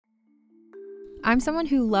I'm someone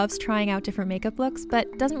who loves trying out different makeup looks,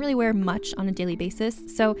 but doesn't really wear much on a daily basis,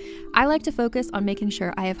 so I like to focus on making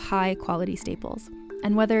sure I have high quality staples.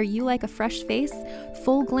 And whether you like a fresh face,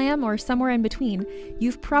 full glam, or somewhere in between,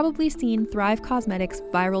 you've probably seen Thrive Cosmetics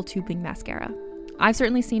Viral Tubing Mascara. I've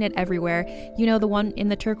certainly seen it everywhere. You know, the one in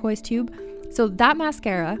the turquoise tube? So that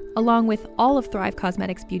mascara, along with all of Thrive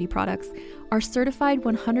Cosmetics beauty products, are certified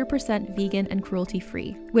 100% vegan and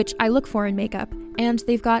cruelty-free, which I look for in makeup, and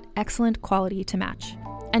they've got excellent quality to match.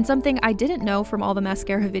 And something I didn't know from all the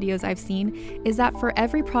mascara videos I've seen is that for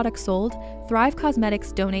every product sold, Thrive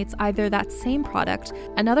Cosmetics donates either that same product,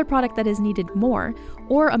 another product that is needed more,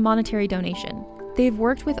 or a monetary donation. They've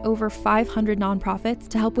worked with over 500 nonprofits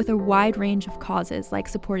to help with a wide range of causes like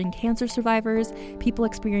supporting cancer survivors, people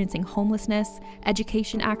experiencing homelessness,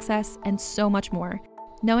 education access, and so much more.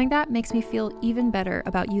 Knowing that makes me feel even better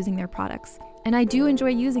about using their products. And I do enjoy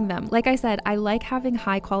using them. Like I said, I like having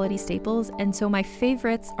high quality staples, and so my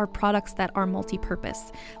favorites are products that are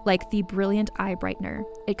multi-purpose, like the Brilliant Eye Brightener.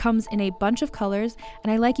 It comes in a bunch of colors,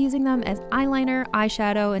 and I like using them as eyeliner,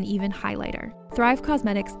 eyeshadow, and even highlighter. Thrive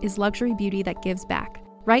Cosmetics is luxury beauty that gives back.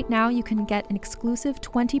 Right now, you can get an exclusive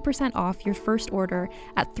 20% off your first order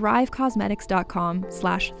at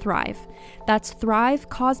thrivecosmetics.com/thrive. That's Thrive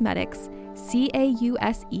Cosmetics,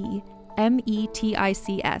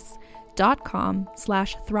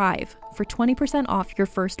 CAUSEMETICS.com/thrive for 20% off your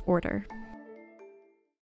first order.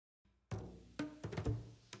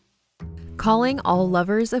 Calling all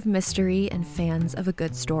lovers of mystery and fans of a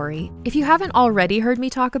good story. If you haven't already heard me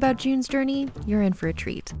talk about June's Journey, you're in for a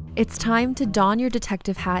treat. It's time to don your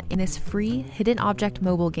detective hat in this free hidden object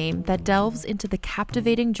mobile game that delves into the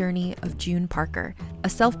captivating journey of June Parker, a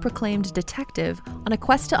self-proclaimed detective on a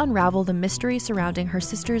quest to unravel the mystery surrounding her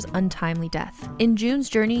sister's untimely death. In June's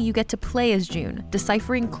Journey, you get to play as June,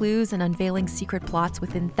 deciphering clues and unveiling secret plots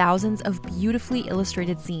within thousands of beautifully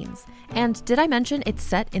illustrated scenes. And did I mention it's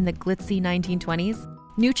set in the glitzy 1920s?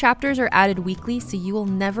 New chapters are added weekly, so you will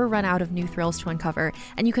never run out of new thrills to uncover,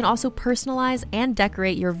 and you can also personalize and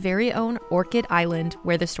decorate your very own Orchid Island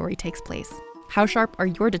where the story takes place. How sharp are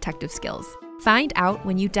your detective skills? Find out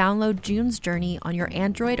when you download June's Journey on your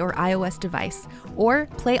Android or iOS device, or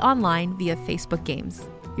play online via Facebook Games.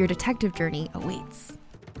 Your detective journey awaits.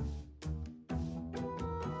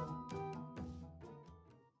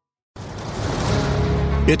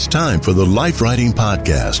 It's time for the Lifewriting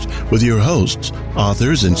Podcast with your hosts,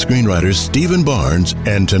 authors and screenwriters Stephen Barnes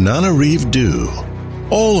and Tananarive Due.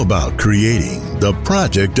 All about creating the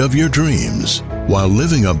project of your dreams while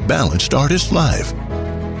living a balanced artist life.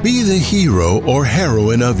 Be the hero or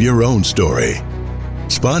heroine of your own story.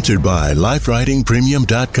 Sponsored by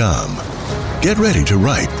LifewritingPremium.com. Get ready to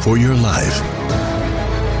write for your life.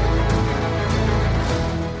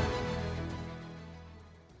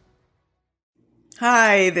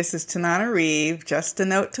 Hi, this is Tananarive. Just a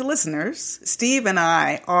note to listeners, Steve and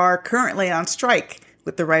I are currently on strike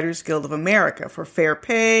with the Writers Guild of America for fair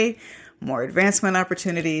pay, more advancement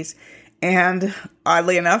opportunities, and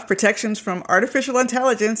oddly enough, protections from artificial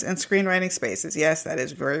intelligence in screenwriting spaces. Yes, that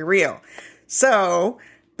is very real. So,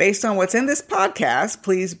 based on what's in this podcast,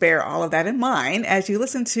 please bear all of that in mind as you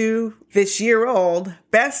listen to this year-old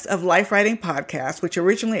Best of Lifewriting podcast, which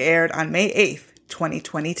originally aired on May 8th,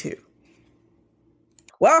 2022.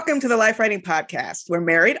 Welcome to the Lifewriting Podcast, where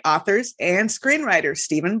married authors and screenwriters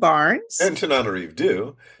Stephen Barnes and Tananarive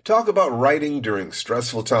Due talk about writing during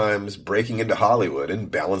stressful times, breaking into Hollywood,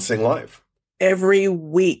 and balancing life. Every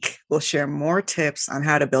week, we'll share more tips on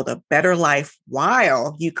how to build a better life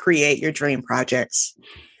while you create your dream projects.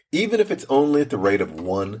 Even if it's only at the rate of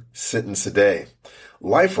one sentence a day.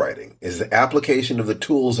 Lifewriting is the application of the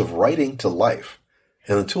tools of writing to life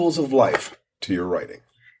and the tools of life to your writing.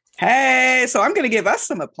 Hey, so I'm going to give us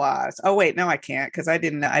some applause. Oh, wait, no, I can't because I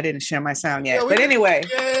didn't share my sound yet. Yeah, but anyway,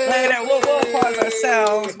 later, we'll applaud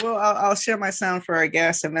ourselves. I'll share my sound for our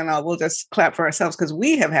guests, and then we'll just clap for ourselves because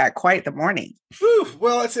we have had quite the morning. Whew.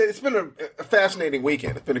 Well, it's been a fascinating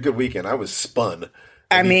weekend. It's been a good weekend. I was spun.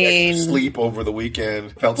 I mean, sleep over the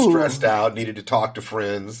weekend, felt stressed out, needed to talk to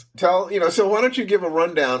friends. So why don't you give a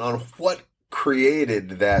rundown on what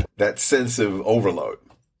created that sense of overload?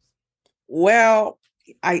 Well,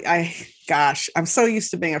 I'm so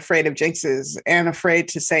used to being afraid of jinxes and afraid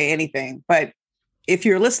to say anything. But if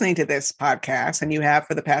you're listening to this podcast, and you have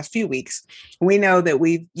for the past few weeks, we know that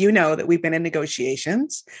we've been in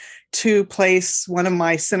negotiations to place one of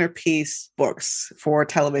my centerpiece books for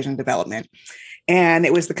television development. And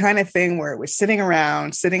it was the kind of thing where it was sitting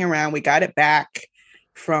around. We got it back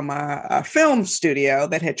from a film studio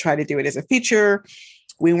that had tried to do it as a feature.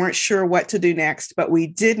 We weren't sure what to do next, but we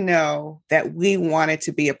did know that we wanted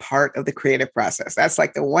to be a part of the creative process. That's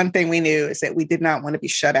like the one thing we knew, is that we did not want to be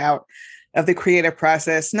shut out of the creative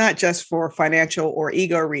process, not just for financial or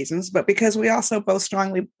ego reasons, but because we also both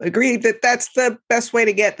strongly agreed that that's the best way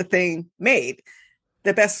to get the thing made,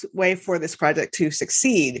 the best way for this project to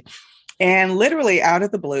succeed. And literally out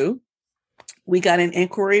of the blue, we got an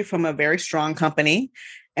inquiry from a very strong company.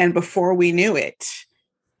 And before we knew it,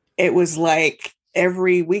 it was like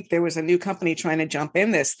every week there was a new company trying to jump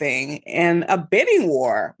in this thing, and a bidding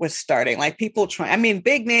war was starting. Like people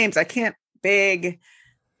big names,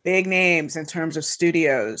 big names in terms of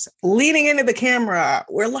studios leaning into the camera.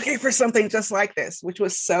 We're looking for something just like this, which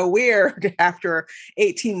was so weird after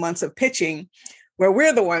 18 months of pitching, where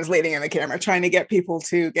we're the ones leading in the camera, trying to get people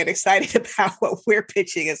to get excited about what we're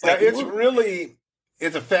pitching. It's like,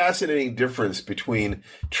 it's a fascinating difference between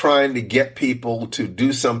trying to get people to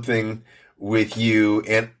do something with you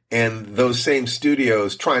and those same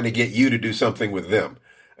studios trying to get you to do something with them.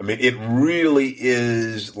 I mean, it really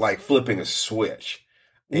is like flipping a switch.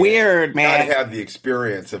 Weird, man. Got to have the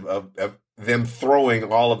experience of them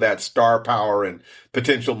throwing all of that star power and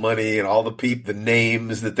potential money and all the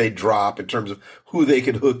names that they drop in terms of who they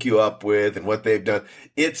could hook you up with and what they've done.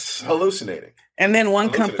 It's hallucinating. And then one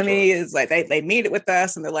company is like, they meet it with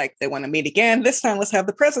us and they're like, they want to meet again. This time, let's have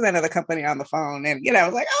the president of the company on the phone. And, like,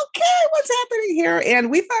 okay, what's happening here? And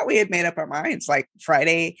we thought we had made up our minds. Like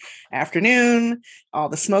Friday afternoon, all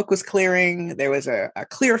the smoke was clearing. There was a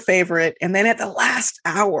clear favorite. And then at the last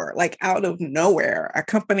hour, like out of nowhere, a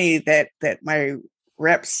company that my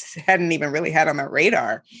reps hadn't even really had on their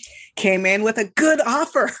radar came in with a good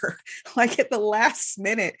offer, like at the last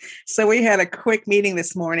minute. So we had a quick meeting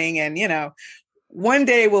this morning, and, one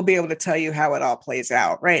day we'll be able to tell you how it all plays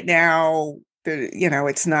out. Right now,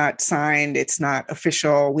 it's not signed. It's not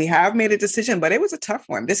official. We have made a decision, but it was a tough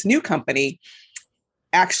one. This new company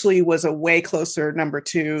actually was a way closer number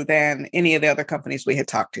 2 than any of the other companies we had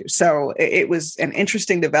talked to. So it was an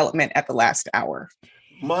interesting development at the last hour.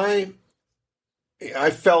 I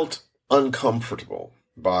felt uncomfortable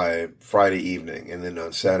by Friday evening and then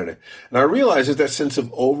on Saturday. And I realized that sense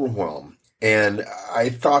of overwhelm. And I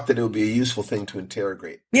thought that it would be a useful thing to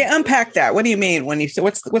interrogate. Yeah, unpack that. What do you mean when you say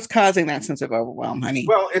what's causing that sense of overwhelm, honey?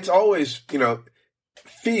 Well, it's always,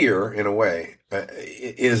 fear in a way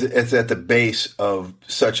it's at the base of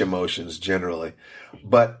such emotions generally.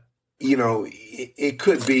 But, it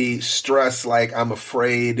could be stress, like I'm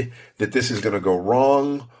afraid that this is going to go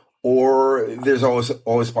wrong, or there's always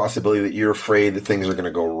a possibility that you're afraid that things are going to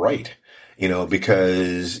go right,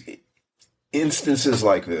 because instances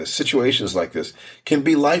like this, situations like this can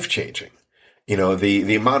be life-changing.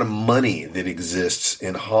 The amount of money that exists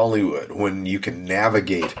in Hollywood when you can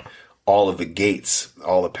navigate all of the gates,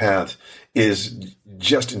 all the paths, is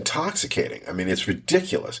just intoxicating. I mean, it's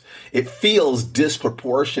ridiculous. It feels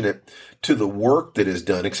disproportionate to the work that is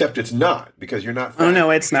done, except it's not, because you're not. Oh, no,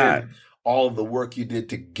 it's not. All of the work you did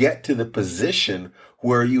to get to the position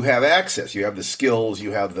where you have access. You have the skills,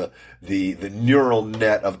 you have the neural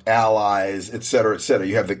net of allies, et cetera, et cetera.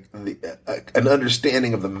 You have an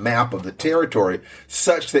understanding of the map of the territory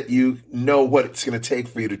such that you know what it's going to take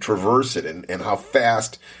for you to traverse it, and how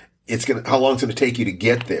fast how long it's going to take you to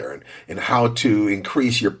get there, and how to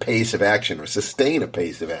increase your pace of action or sustain a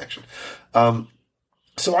pace of action.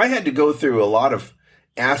 So I had to go through a lot of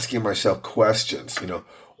asking myself questions,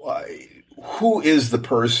 who is the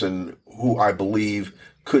person who I believe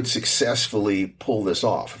could successfully pull this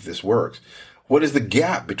off if this works? What is the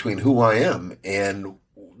gap between who I am and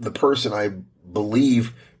the person I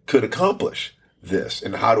believe could accomplish this?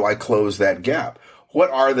 And how do I close that gap? What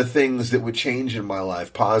are the things that would change in my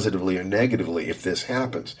life positively or negatively if this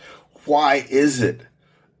happens? Why is it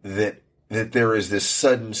that there is this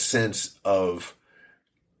sudden sense of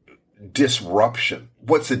disruption?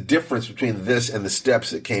 What's the difference between this and the steps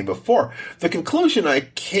that came before? The conclusion I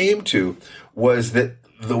came to was that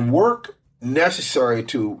the work necessary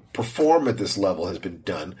to perform at this level has been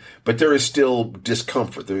done, but there is still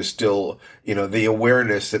discomfort. There is still, the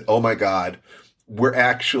awareness that, oh my God, we're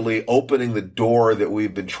actually opening the door that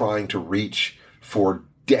we've been trying to reach for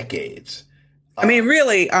decades. I mean,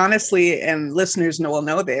 really, honestly, and listeners will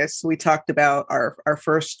know this, we talked about our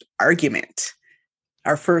first argument.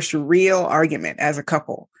 Our first real argument as a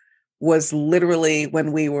couple was literally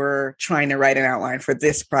when we were trying to write an outline for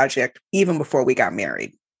this project, even before we got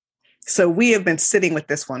married. So we have been sitting with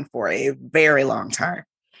this one for a very long time.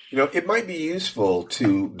 It might be useful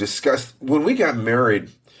to discuss, when we got married,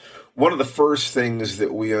 one of the first things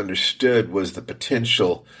that we understood was the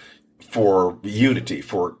potential for unity,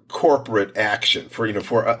 for corporate action, for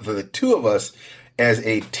the two of us as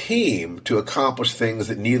a team to accomplish things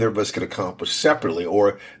that neither of us could accomplish separately,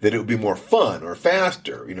 or that it would be more fun or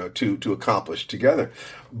faster, to accomplish together.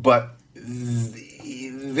 But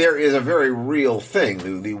there is a very real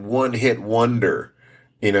thing, the one-hit wonder,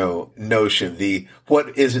 notion, the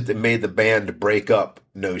what is it that made the band break up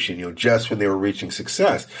notion, just when they were reaching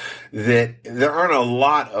success, that there aren't a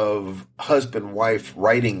lot of husband-wife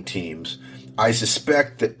writing teams. I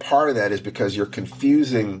suspect that part of that is because you're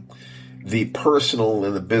confusing the personal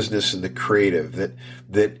and the business and the creative, that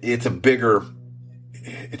it's a bigger,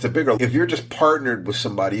 if you're just partnered with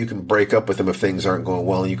somebody, you can break up with them if things aren't going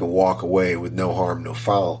well, and you can walk away with no harm, no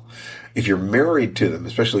foul. If you're married to them,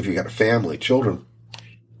 especially if you've got a family, children,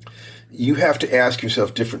 you have to ask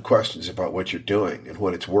yourself different questions about what you're doing and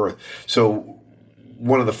what it's worth. So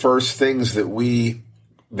one of the first things that we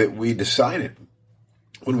decided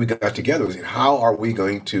when we got together was, how are we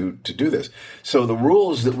going to do this? So the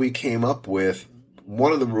rules that we came up with,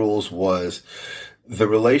 one of the rules was the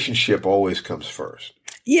relationship always comes first.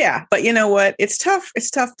 Yeah, but you know what? It's tough.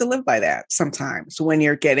 It's tough to live by that sometimes when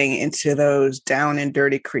you're getting into those down and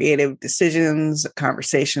dirty creative decisions,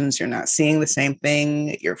 conversations. You're not seeing the same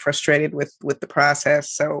thing. You're frustrated with the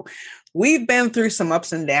process. So we've been through some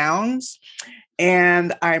ups and downs.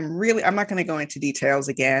 And I'm not going to go into details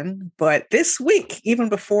again, but this week, even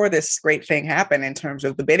before this great thing happened in terms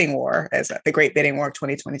of the bidding war, as the great bidding war of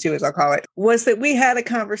 2022, as I'll call it, was that we had a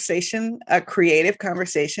conversation, a creative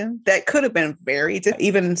conversation that could have been very different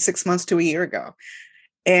even 6 months to a year ago.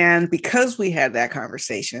 And because we had that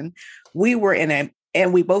conversation, we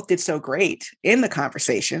both did so great in the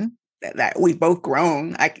conversation that we've both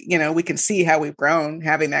grown. We can see how we've grown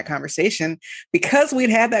having that conversation. Because we'd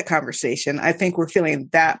had that conversation, I think we're feeling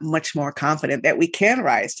that much more confident that we can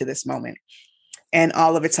rise to this moment and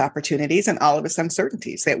all of its opportunities and all of its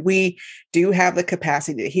uncertainties, that we do have the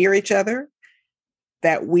capacity to hear each other,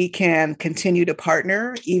 that we can continue to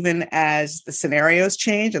partner even as the scenarios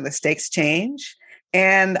change and the stakes change.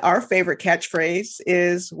 And our favorite catchphrase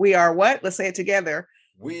is, we are what? Let's say it together.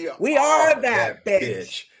 We are that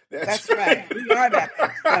bitch. That's right. We are that.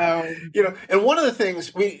 And one of the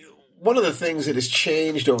things that has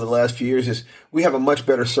changed over the last few years is we have a much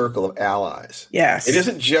better circle of allies. Yes. It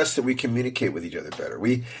isn't just that we communicate with each other better.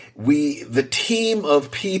 The team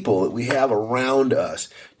of people that we have around us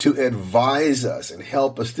to advise us and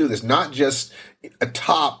help us through this, not just a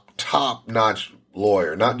top-notch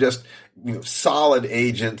lawyer, not just, solid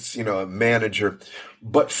agents, a manager,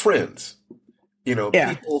 but friends,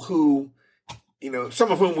 people who,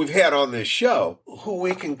 some of whom we've had on this show, who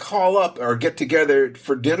we can call up or get together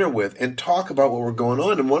for dinner with and talk about what we're going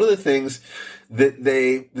on. And one of the things that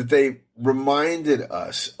they reminded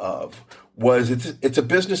us of was it's a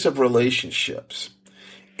business of relationships.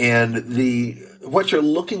 And what you're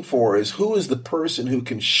looking for is, who is the person who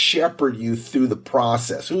can shepherd you through the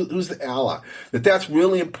process? Who's the ally? That's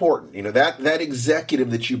really important. That executive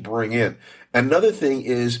that you bring in. Another thing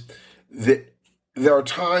is that there are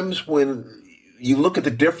times when you look at the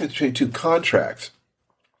difference between two contracts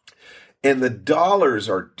and the dollars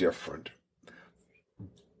are different.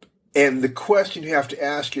 And the question you have to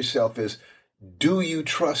ask yourself is, do you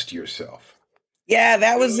trust yourself? Yeah,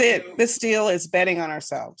 that was it. This deal is betting on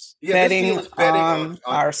ourselves. Yeah, betting on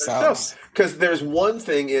ourselves. Because there's one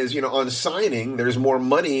thing is, on signing, there's more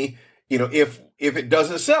money, if it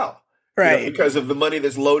doesn't sell. Right. Because of the money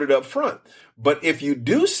that's loaded up front. But if you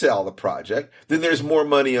do sell the project, then there's more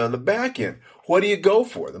money on the back end. What do you go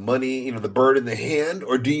for? The money, the bird in the hand?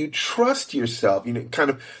 Or do you trust yourself?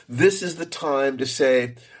 This is the time to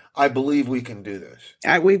say, I believe we can do this.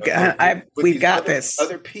 We've got this.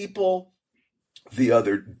 Other people, the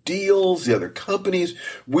other deals, the other companies,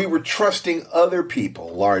 we were trusting other people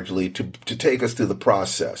largely to take us through the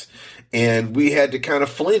process. And we had to kind of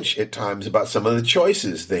flinch at times about some of the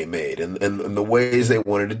choices they made and the ways they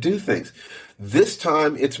wanted to do things. This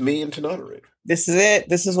time, it's me and Tanana. This is it.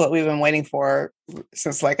 This is what we've been waiting for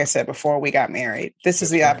since, like I said, before we got married. This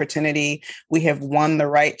is the opportunity. We have won the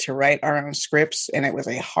right to write our own scripts, and it was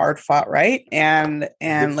a hard-fought right. And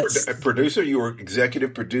a producer, you were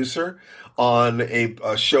executive producer on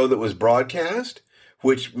a show that was broadcast,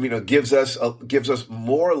 which gives us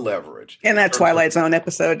more leverage. And that Twilight Zone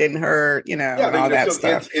episode didn't hurt, and all that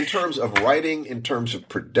stuff. In terms of writing, in terms of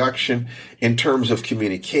production, in terms of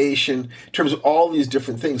communication, in terms of all these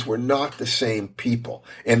different things, we're not the same people.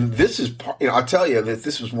 And this is, I'll tell you that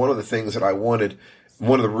this was one of the things that I wanted,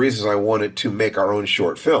 one of the reasons I wanted to make our own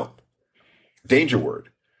short film, Danger Word,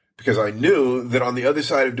 because I knew that on the other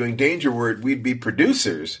side of doing Danger Word, we'd be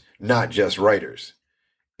producers, not just writers.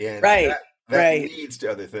 And right. That leads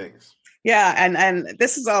to other things. Yeah, and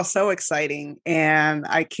this is all so exciting, and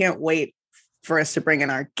I can't wait for us to bring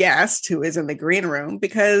in our guest who is in the green room,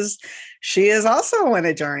 because she is also on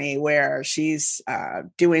a journey where she's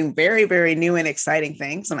doing very, very new and exciting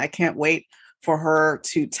things. And I can't wait for her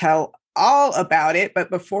to tell all about it.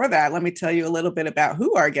 But before that, let me tell you a little bit about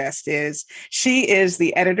who our guest is. She is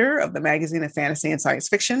the editor of the magazine of fantasy and science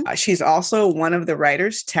fiction. She's also one of the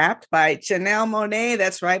writers tapped by Janelle Monáe,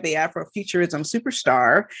 that's right, the Afrofuturism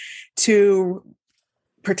superstar, to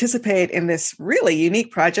participate in this really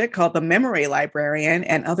unique project called the Memory Librarian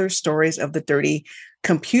and Other Stories of the Dirty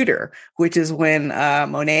Computer, which is when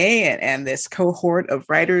Monáe and this cohort of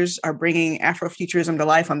writers are bringing Afrofuturism to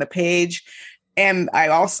life on the page. And I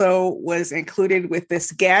also was included with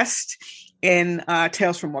this guest in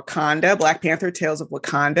Tales from Wakanda, Black Panther Tales of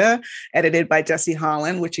Wakanda, edited by Jesse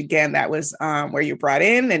Holland, which again, that was where you brought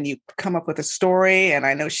in and you come up with a story. And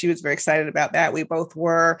I know she was very excited about that. We both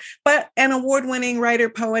were, but an award-winning writer,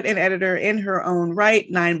 poet, and editor in her own right.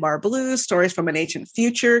 9 Bar Blues, Stories from an Ancient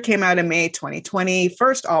Future, came out in May 2020,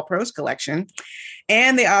 first all-prose collection.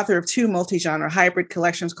 And the author of 2 multi-genre hybrid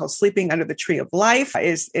collections called Sleeping Under the Tree of Life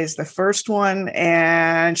is the first one,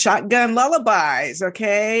 and Shotgun Lullabies,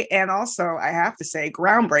 okay? And also, I have to say,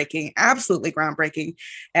 groundbreaking, absolutely groundbreaking,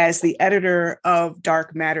 as the editor of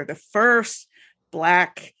Dark Matter, the first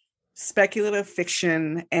Black speculative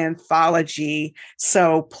fiction anthology.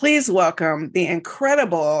 So please welcome the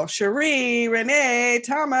incredible Sheree Renée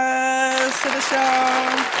Thomas to the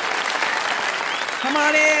show. Come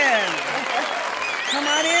on in. Come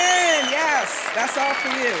on in. Yes, that's all for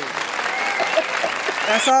you.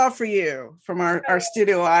 That's all for you from our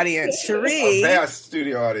studio audience. Sheree. A vast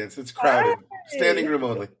studio audience. It's crowded. Standing room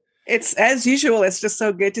only. It's as usual. It's just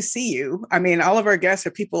so good to see you. I mean, all of our guests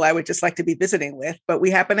are people I would just like to be visiting with, but we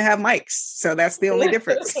happen to have mics. So that's the only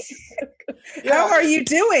difference. How are you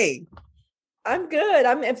doing? I'm good.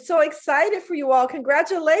 I'm so excited for you all.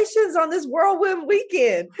 Congratulations on this whirlwind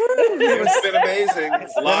weekend. It's been amazing.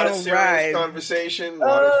 A lot of serious conversation, a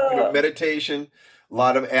lot of meditation, a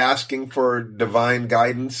lot of asking for divine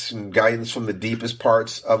guidance and guidance from the deepest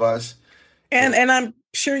parts of us. And I'm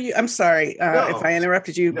sure I'm sorry if I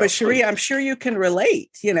interrupted you, but Sheree, please. I'm sure you can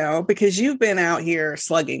relate, because you've been out here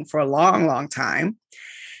slugging for a long, long time.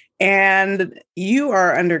 And you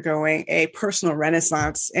are undergoing a personal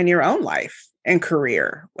renaissance in your own life and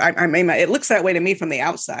career. I mean, it looks that way to me from the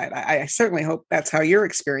outside. I certainly hope that's how you're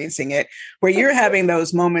experiencing it, where you're having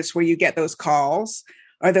those moments where you get those calls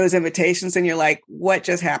or those invitations and you're like, what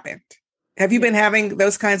just happened? Have you been having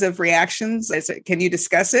those kinds of reactions? Can you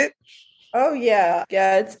discuss it? Oh, yeah.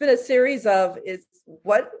 Yeah. It's been a series of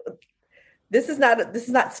this is not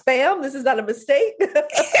spam. This is not a mistake.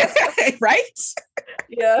 Right?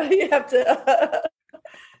 Yeah. You have to,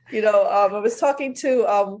 I was talking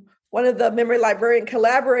to one of the memory librarian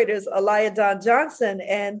collaborators, Aliyah Don Johnson,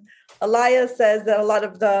 and Aliyah says that a lot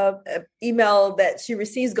of the email that she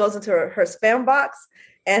receives goes into her spam box,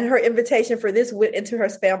 and her invitation for this went into her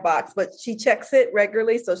spam box, but she checks it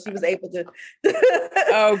regularly, so she was able to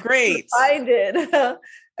oh, great. find it.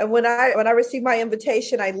 And when I received my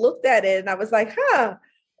invitation, I looked at it and I was like,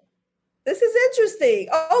 this is interesting.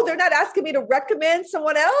 Oh, they're not asking me to recommend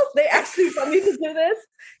someone else. They actually want me to do this.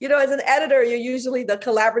 As an editor, you're usually the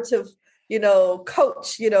collaborative,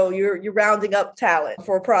 coach. You're rounding up talent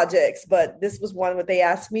for projects. But this was one where they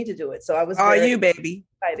asked me to do it. So I was you, baby.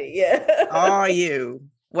 Excited. Yeah. All you.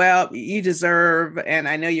 Well, you deserve, and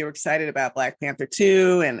I know you're excited about Black Panther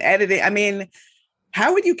 2 and editing. I mean,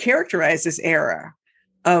 how would you characterize this era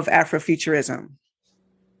of Afrofuturism?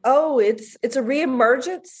 Oh, it's a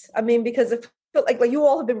reemergence. I mean, because it felt like you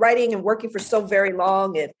all have been writing and working for so very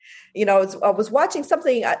long. And, I was watching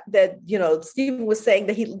something that, Stephen was saying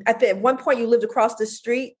that at one point you lived across the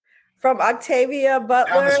street from Octavia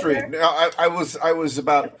Butler. Down the street. No, I was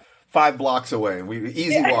about 5 blocks away.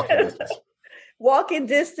 Easy walking distance. Walking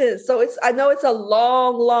distance. So I know it's a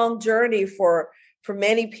long, long journey for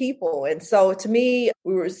many people. And so to me,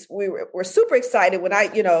 we were super excited when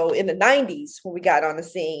in the 90s when we got on the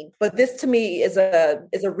scene. But this to me is a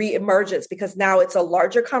reemergence, because now it's a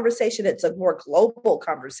larger conversation. It's a more global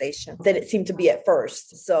conversation than it seemed to be at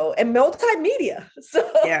first. So, and multimedia. So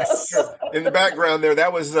yes. In the background there,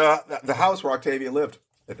 that was the house where Octavia lived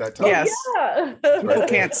at that time. Yes. Yeah. People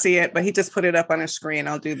can't see it, but he just put it up on his screen.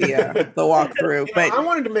 I'll do the walkthrough. But I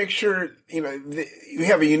wanted to make sure, you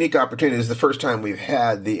have a unique opportunity. This is the first time we've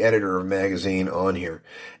had the editor of a magazine on here.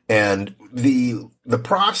 And the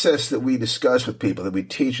process that we discuss with people, that we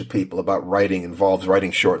teach with people about writing, involves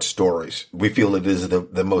writing short stories. We feel it is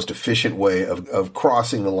the most efficient way of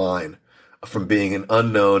crossing the line from being an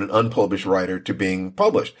unknown and unpublished writer to being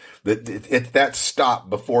published. That stop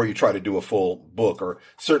before you try to do a full book, or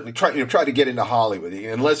certainly try to get into Hollywood.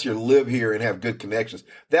 Unless you live here and have good connections,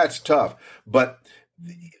 that's tough. But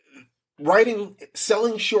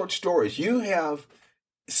selling short stories, you have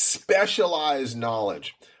specialized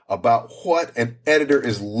knowledge about what an editor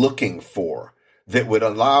is looking for that would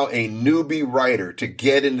allow a newbie writer to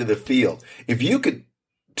get into the field. If you could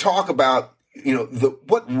talk about,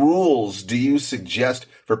 what rules do you suggest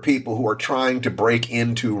for people who are trying to break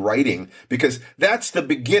into writing? Because that's the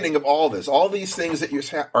beginning of all this. All these things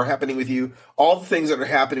that are happening with you, all the things that are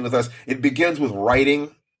happening with us, it begins with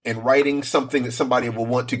writing, and writing something that somebody will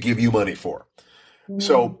want to give you money for. Mm.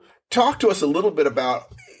 So talk to us a little bit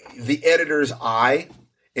about the editor's eye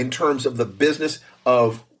in terms of the business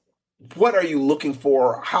of what are you looking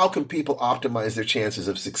for? How can people optimize their chances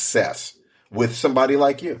of success with somebody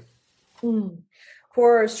like you?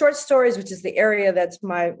 For short stories, which is the area that's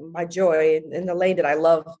my joy and the lane that I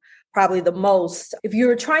love probably the most, if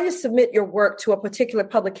you're trying to submit your work to a particular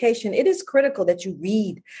publication, it is critical that you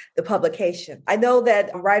read the publication. I know that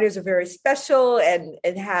writers are very special and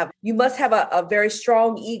you must have a very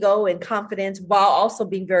strong ego and confidence while also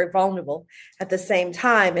being very vulnerable at the same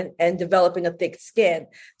time and developing a thick skin.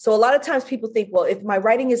 So a lot of times people think, well, if my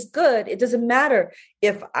writing is good, it doesn't matter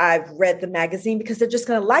if I've read the magazine because they're just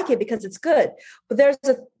going to like it because it's good.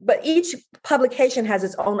 But each publication has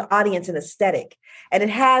its own audience and aesthetic, and it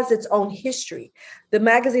has its own history. The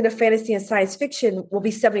Magazine of Fantasy and Science Fiction will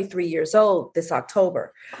be 73 years old this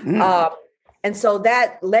October. And so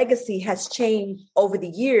that legacy has changed over the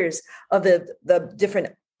years of the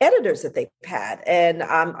different editors that they've had. And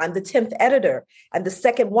I'm the 10th editor. I'm the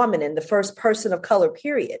second woman and the first person of color,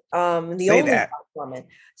 period. The only black woman.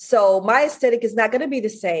 So my aesthetic is not going to be the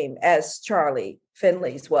same as Charlie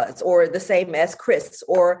Finley's was, or the same as Chris,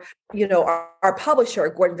 or, our publisher,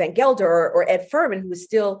 Gordon Van Gelder, or Ed Furman, who is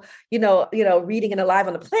still, reading and alive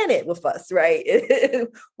on the planet with us, right?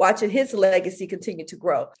 Watching his legacy continue to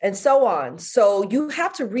grow and so on. So you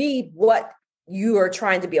have to read what you are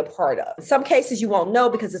trying to be a part of. In some cases, you won't know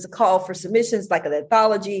because it's a call for submissions, like an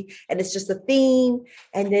anthology, and it's just a theme.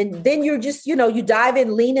 And then you're just, you dive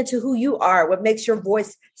in, lean into who you are, what makes your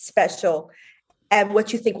voice special, and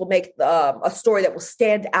what you think will make a story that will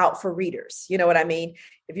stand out for readers. You know what I mean?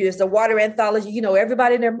 If it's a water anthology,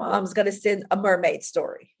 everybody and their mom's going to send a mermaid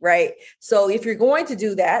story, right? So if you're going to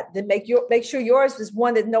do that, then make sure yours is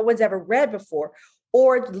one that no one's ever read before,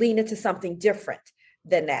 or lean into something different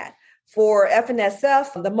than that. For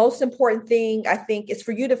FNSF, the most important thing, I think, is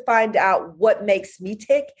for you to find out what makes me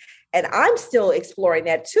tick. And I'm still exploring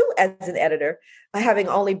that too as an editor, having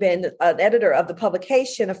only been an editor of the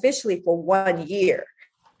publication officially for 1 year,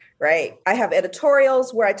 right? I have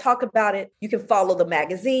editorials where I talk about it. You can follow the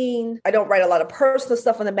magazine. I don't write a lot of personal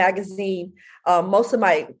stuff on the magazine. Most of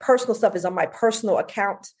my personal stuff is on my personal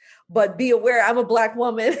account. But be aware, I'm a Black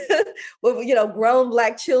woman with, grown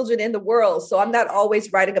Black children in the world. So I'm not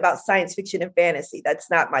always writing about science fiction and fantasy. That's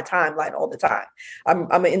not my timeline all the time.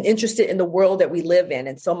 I'm interested in the world that we live in.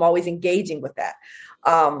 And so I'm always engaging with that.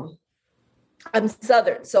 I'm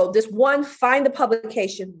Southern. So find the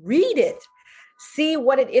publication, read it, see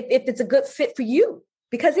if it's a good fit for you.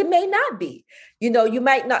 Because it may not be, you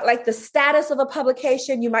might not like the status of a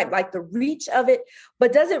publication, you might like the reach of it,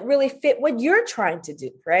 but does it really fit what you're trying to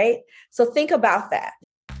do, right? So think about that.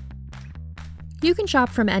 You can shop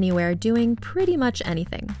from anywhere doing pretty much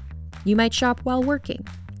anything. You might shop while working,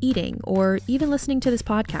 eating, or even listening to this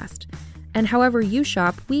podcast. And however you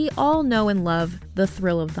shop, we all know and love the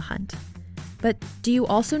thrill of the hunt. But do you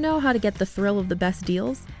also know how to get the thrill of the best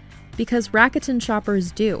deals? Because Rakuten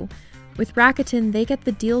shoppers do. With Rakuten, they get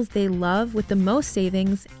the deals they love with the most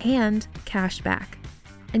savings and cash back.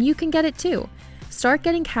 And you can get it too. Start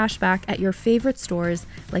getting cash back at your favorite stores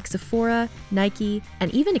like Sephora, Nike,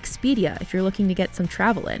 and even Expedia if you're looking to get some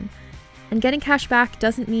travel in. And getting cash back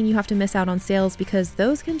doesn't mean you have to miss out on sales because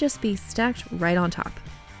those can just be stacked right on top.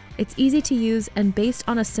 It's easy to use and based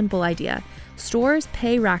on a simple idea. Stores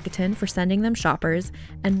pay Rakuten for sending them shoppers,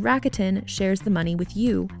 and Rakuten shares the money with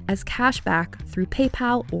you as cash back through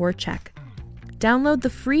PayPal or check. Download the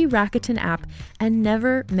free Rakuten app and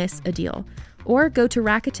never miss a deal. Or go to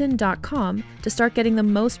Rakuten.com to start getting the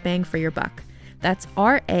most bang for your buck. That's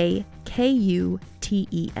Rakuten.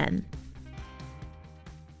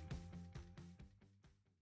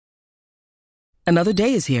 Another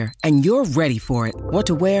day is here, and you're ready for it. What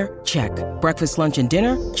to wear? Check. Breakfast, lunch, and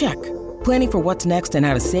dinner? Check. Planning for what's next and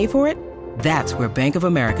how to save for it? That's where Bank of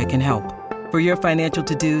America can help. For your financial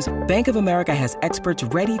to-dos, Bank of America has experts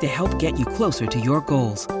ready to help get you closer to your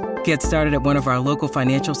goals. Get started at one of our local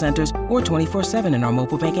financial centers or 24/7 in our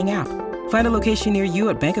mobile banking app. Find a location near you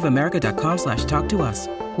at bankofamerica.com/talktous.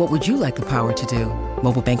 What would you like the power to do?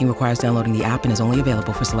 Mobile banking requires downloading the app and is only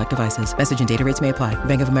available for select devices. Message and data rates may apply.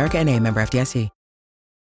 Bank of America N.A., member FDIC.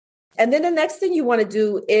 And then the next thing you want to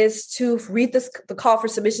do is to read the call for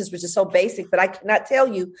submissions, which is so basic, but I cannot tell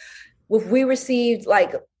you, if we received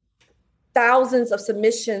like thousands of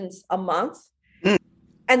submissions a month,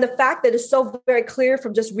 and the fact that it's so very clear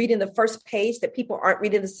from just reading the first page that people aren't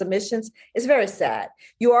reading the submissions is very sad.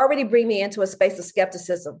 You already bring me into a space of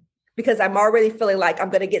skepticism because I'm already feeling like I'm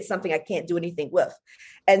going to get something I can't do anything with.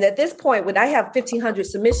 And at this point, when I have 1,500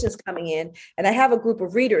 submissions coming in and I have a group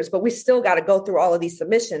of readers, but we still got to go through all of these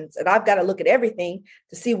submissions and I've got to look at everything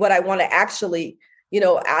to see what I want to actually,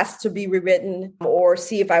 ask to be rewritten or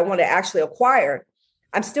see if I want to actually acquire.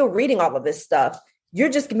 I'm still reading all of this stuff. You're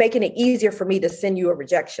just making it easier for me to send you a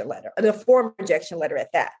rejection letter, a form rejection letter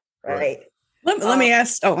at that, right? Let me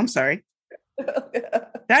ask. Oh, I'm sorry.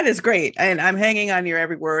 That is great. And I'm hanging on your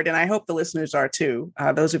every word. And I hope the listeners are too.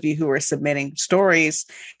 Those of you who are submitting stories,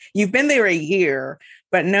 you've been there a year,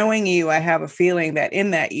 but knowing you, I have a feeling that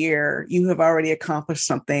in that year, you have already accomplished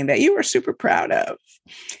something that you are super proud of.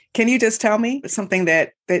 Can you just tell me something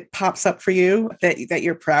that pops up for you that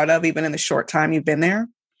you're proud of, even in the short time you've been there?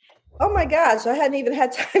 Oh my gosh, I hadn't even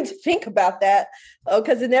had time to think about that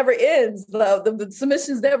because it never ends. The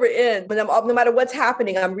submissions never end. But no matter what's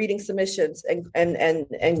happening, I'm reading submissions and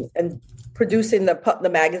producing the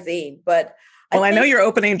magazine. But I know you're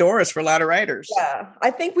opening doors for a lot of writers. Yeah, I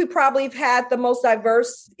think we probably have had the most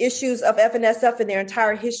diverse issues of FNSF in their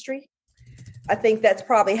entire history. I think that's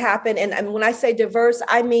probably happened. And when I say diverse,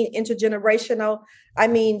 I mean intergenerational. I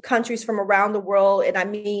mean countries from around the world, and I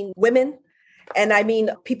mean women. And I mean,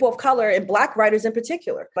 people of color and Black writers in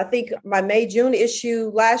particular. I think my May-June issue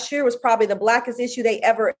last year was probably the Blackest issue they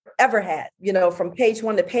ever had, from page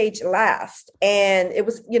 1 to page last. And it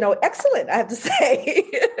was, excellent, I have to say.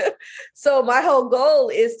 So my whole goal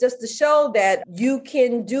is just to show that you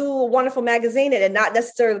can do a wonderful magazine and not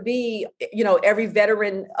necessarily be, every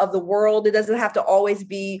veteran of the world. It doesn't have to always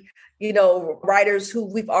be writers who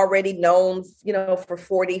we've already known, for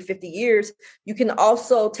 40, 50 years. You can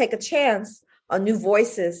also take a chance on new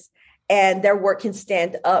voices, and their work can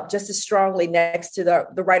stand up just as strongly next to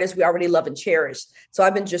the writers we already love and cherish. So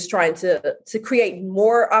I've been just trying to create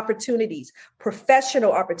more opportunities,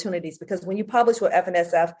 professional opportunities, because when you publish with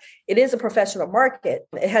FNSF, it is a professional market.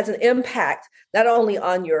 It has an impact not only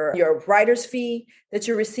on your writer's fee that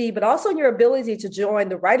you receive, but also on your ability to join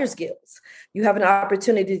the Writers Guilds. You have an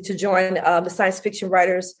opportunity to join the Science Fiction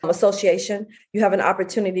Writers Association. You have an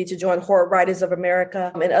opportunity to join Horror Writers of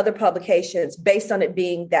America and other publications based on it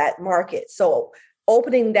being that market. So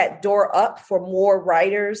opening that door up for more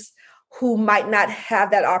writers who might not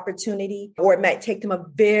have that opportunity, or it might take them a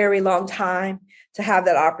very long time to have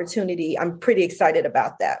that opportunity. I'm pretty excited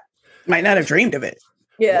about that. Might not have dreamed of it.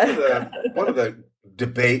 Yeah. One of the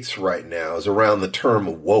debates right now is around the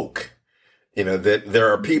term woke. That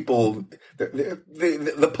there are people,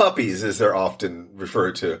 the puppies, as they're often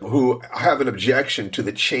referred to, who have an objection to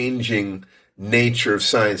the changing nature of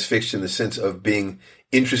science fiction in the sense of being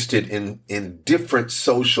interested in different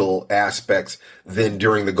social aspects than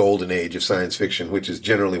during the golden age of science fiction, which is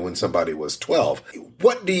generally when somebody was 12.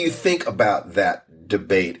 What do you think about that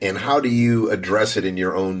debate, and how do you address it in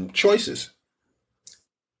your own choices?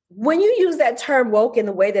 When you use that term woke in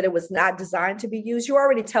the way that it was not designed to be used, you're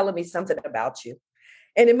already telling me something about you.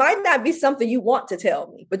 And it might not be something you want to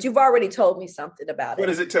tell me, but you've already told me something about it. What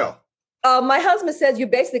does it tell? My husband says you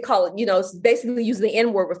basically call it, it's basically using the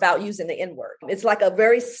N word without using the N word. It's like a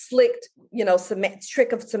very slick,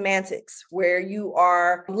 trick of semantics where you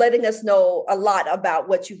are letting us know a lot about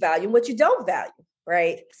what you value and what you don't value,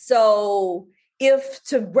 right? So if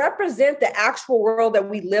to represent the actual world that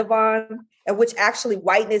we live on, in which actually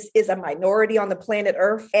whiteness is a minority on the planet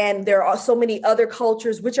Earth, and there are so many other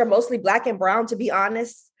cultures, which are mostly Black and brown, to be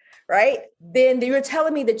honest, right? Then you're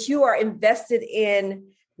telling me that you are invested in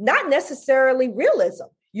not necessarily realism.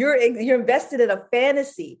 You're invested in a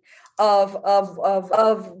fantasy of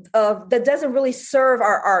that doesn't really serve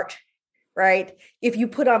our art, right? If you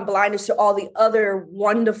put on blinders to all the other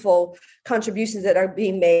wonderful contributions that are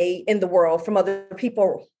being made in the world from other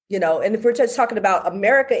people, and if we're just talking about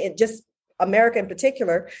America and just America in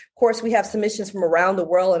particular, of course, we have submissions from around the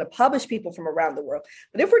world and published people from around the world.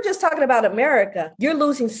 But if we're just talking about America, you're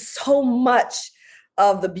losing so much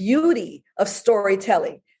of the beauty of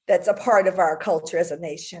storytelling that's a part of our culture as a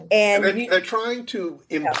nation. And they're trying to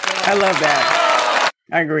I love that.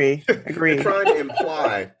 I agree. They're trying to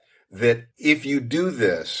imply that if you do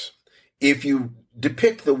this, if you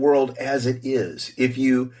depict the world as it is, if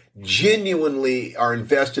you genuinely are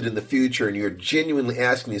invested in the future and you're genuinely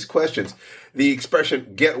asking these questions, the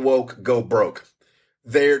expression "get woke, go broke."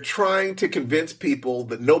 They're trying to convince people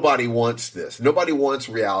that nobody wants this. Nobody wants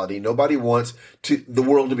reality. Nobody wants the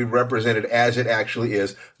world to be represented as it actually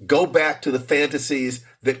is. Go back to the fantasies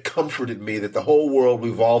that comforted me, that the whole world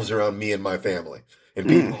revolves around me and my family and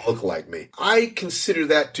people who look like me. I consider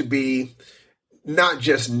that to be not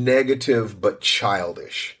just negative, but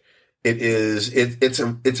childish. It's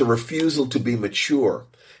a refusal to be mature.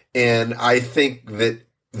 And I think that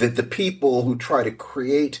the people who try to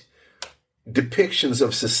create depictions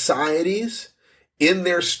of societies in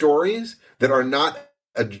their stories that are not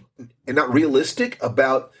realistic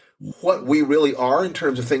about what we really are in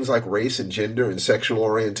terms of things like race and gender and sexual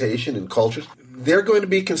orientation and cultures, they're going to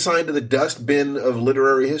be consigned to the dustbin of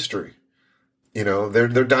literary history. You know, they're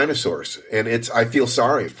dinosaurs, and I feel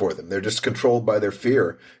sorry for them. They're just controlled by their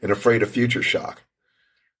fear and afraid of future shock.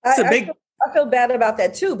 I feel bad about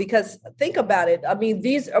that too, because think about it.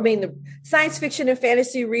 The science fiction and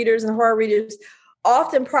fantasy readers and horror readers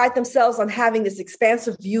often pride themselves on having this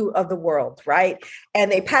expansive view of the world, right?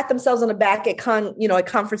 And they pat themselves on the back at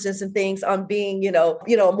conferences and things on being,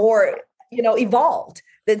 more, evolved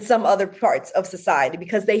than some other parts of society,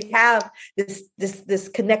 because they have this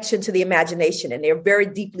connection to the imagination and they're very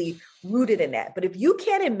deeply rooted in that. But if you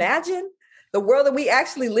can't imagine the world that we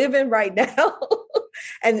actually live in right now,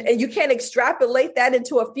 and you can't extrapolate that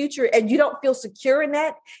into a future, and you don't feel secure in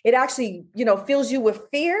that, it actually, fills you with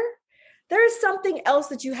fear. There is something else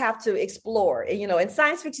that you have to explore. And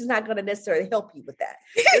science fiction is not going to necessarily help you with that.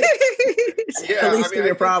 At least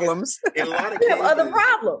your problems. In a lot of cases, other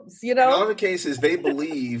problems, In a lot of cases, they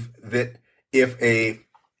believe that if a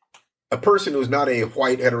person who's not a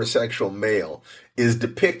white heterosexual male is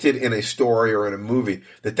depicted in a story or in a movie,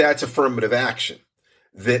 that's affirmative action.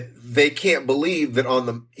 That they can't believe that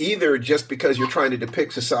either just because you're trying to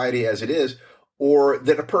depict society as it is, or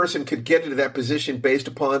that a person could get into that position based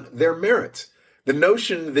upon their merits. The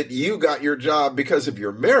notion that you got your job because of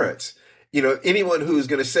your merits, anyone who's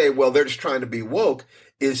going to say, well, they're just trying to be woke,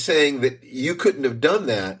 is saying that you couldn't have done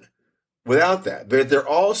that without that. But they're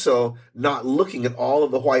also not looking at all of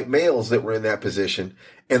the white males that were in that position,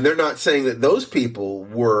 and they're not saying that those people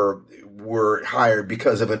were hired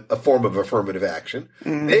because of a form of affirmative action.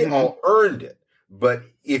 Mm-hmm. They all earned it. But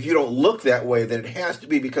if you don't look that way, then it has to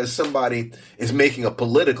be because somebody is making a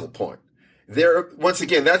political point. Once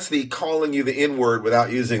again, that's the calling you the N-word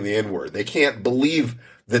without using the N-word. They can't believe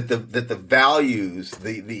that the values,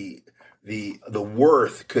 the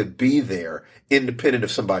worth could be there independent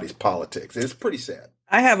of somebody's politics. It's pretty sad.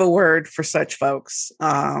 I have a word for such folks.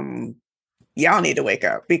 Y'all need to wake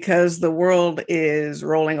up, because the world is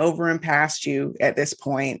rolling over and past you at this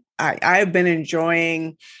point. I've been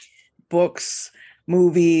enjoying books,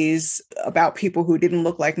 movies about people who didn't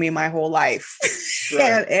look like me my whole life.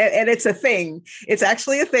 Right. and it's a thing. It's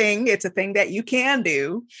actually a thing. It's a thing that you can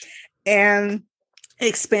do and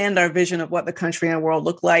expand our vision of what the country and world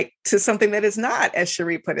look like to something that is not, as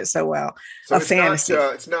Sheree put it so well, a fantasy.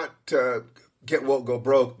 It's not get woke, go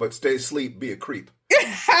broke, but stay asleep, be a creep.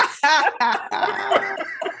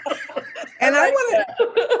 And I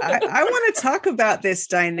want to talk about this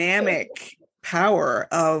dynamic power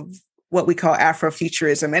of what we call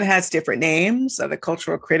Afrofuturism. It has different names. The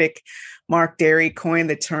cultural critic Mark Derry coined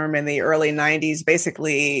the term in the early 90s,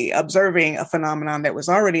 basically observing a phenomenon that was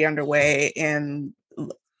already underway in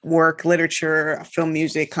work, literature, film,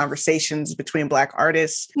 music, conversations between Black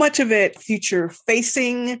artists, much of it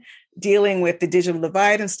future-facing, dealing with the digital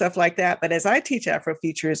divide and stuff like that. But as I teach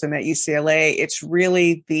Afrofuturism at UCLA, it's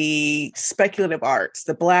really the speculative arts,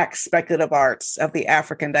 the Black speculative arts of the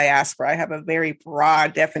African diaspora. I have a very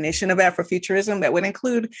broad definition of Afrofuturism that would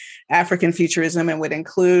include African futurism and would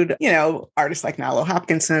include, artists like Nalo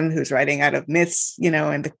Hopkinson, who's writing out of myths, in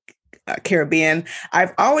the Caribbean.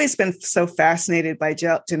 I've always been so fascinated by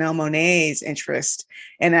Janelle Monáe's interest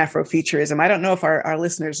in Afrofuturism. I don't know if our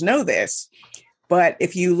listeners know this, but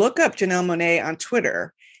if you look up Janelle Monáe on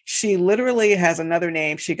Twitter, she literally has another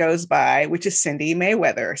name she goes by, which is Cindy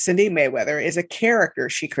Mayweather. Cindy Mayweather is a character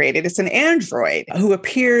she created. It's an android who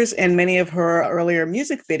appears in many of her earlier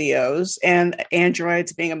music videos, and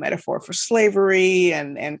androids being a metaphor for slavery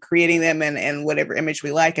and creating them in whatever image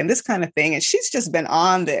we like and this kind of thing. And she's just been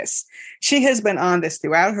on this. She has been on this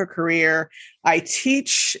throughout her career. I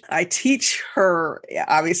teach her,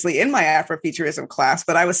 obviously, in my Afrofuturism class,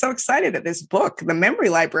 but I was so excited that this book, The Memory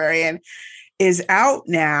Librarian, is out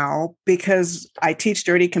now because I teach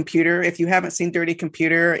Dirty Computer. If you haven't seen Dirty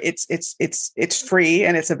Computer, it's free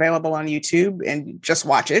and it's available on YouTube, and just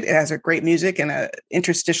watch it. It has a great music and a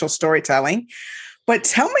interstitial storytelling. But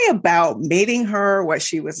tell me about meeting her, what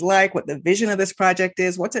she was like, what the vision of this project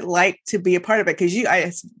is. What's it like to be a part of it? Because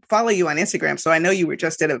I follow you on Instagram, so I know you were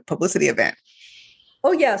just at a publicity event.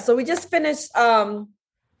 Oh yeah, so we just finished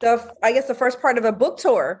the first part of a book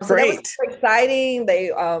tour. So Great. That was super exciting.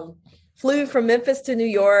 They flew from Memphis to New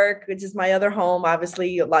York, which is my other home.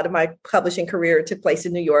 Obviously, a lot of my publishing career took place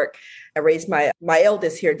in New York. I raised my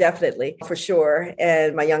eldest here, definitely, for sure.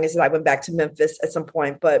 And my youngest and I went back to Memphis at some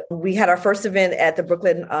point. But we had our first event at the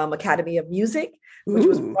Brooklyn Academy of Music, which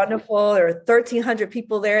was wonderful. There were 1,300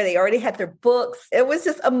 people there. They already had their books. It was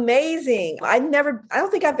just amazing. I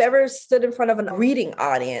don't think I've ever stood in front of a reading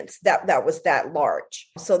audience that was that large.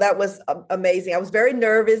 So that was amazing. I was very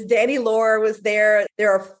nervous. Danny Lore was there.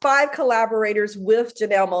 There are 5 collaborators with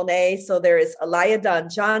Janelle Monáe. So there is Aliyah Don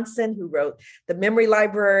Johnson, who wrote The Memory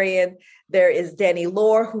Librarian. There is Danny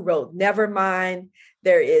Lore, who wrote Nevermind.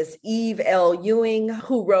 There is Eve L. Ewing,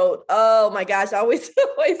 who wrote, oh my gosh, I always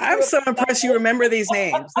I'm so impressed you remember these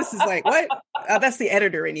names. This is like, what? Oh, that's the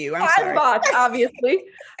editor in you. I'm sorry. Timebox, obviously.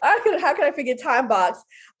 How could I forget Timebox?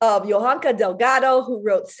 Johanka Delgado, who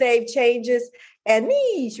wrote Save Changes, and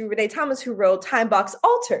me, Renée Thomas, who wrote Timebox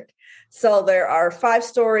Altered. So there are 5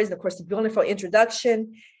 stories, and of course, the beautiful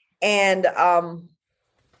introduction. And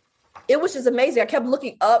it was just amazing. I kept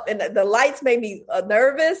looking up, and the lights made me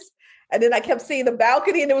nervous. And then I kept seeing the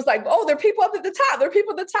balcony, and it was like, oh, there are people up at the top. There are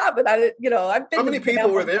people at the top. And I've been. How many people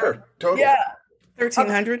were there total? Yeah.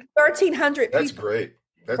 1,300? 1,300 people. That's great.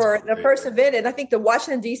 The first event. And I think the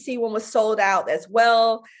Washington, D.C. one was sold out as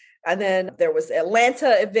well. And then there was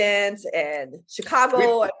Atlanta events and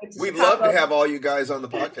Chicago. We'd love to have all you guys on the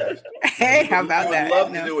podcast. Hey, how about that? We'd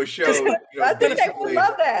love to do a show I think they would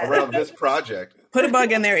love that. around this project. Put a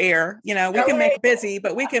bug in their ear. We can make busy,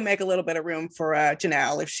 but we can make a little bit of room for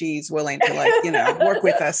Janelle if she's willing to work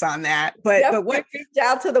with us on that. But what? Reach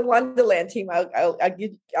out to the Wonderland team. I'll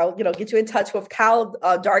get you in touch with Kyle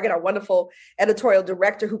Dargan, our wonderful editorial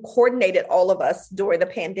director, who coordinated all of us during the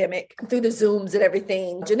pandemic through the Zooms and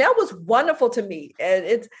everything. Janelle was wonderful to me, and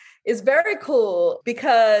it's very cool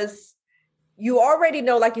because you already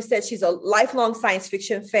know, like you said, she's a lifelong science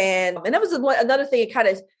fiction fan, and that was another thing. It kind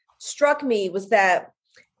of struck me was that,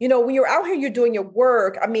 when you're out here, you're doing your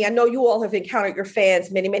work. I mean, I know you all have encountered your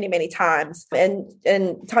fans many, many, many times. And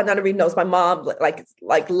Nana Reed knows my mom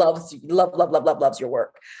loves your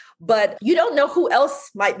work. But you don't know who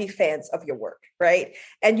else might be fans of your work, right?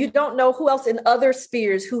 And you don't know who else in other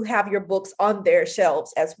spheres who have your books on their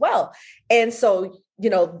shelves as well. And so,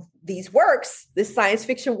 these works, this science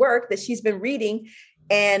fiction work that she's been reading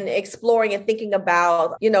and exploring and thinking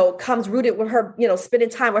about, comes rooted with her, spending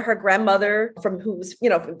time with her grandmother from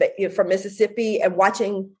Mississippi, and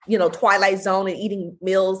watching, Twilight Zone and eating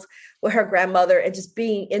meals with her grandmother and just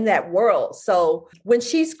being in that world. So when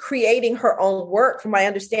she's creating her own work, from my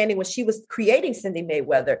understanding, when she was creating Cindy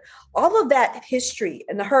Mayweather, all of that history,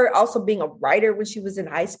 and her also being a writer when she was in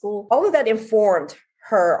high school, all of that informed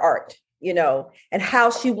her art. And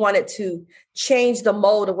how she wanted to change the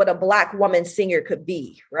mold of what a Black woman singer could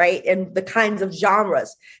be, right? And the kinds of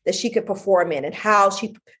genres that she could perform in and how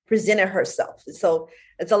she presented herself. So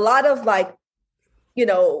it's a lot of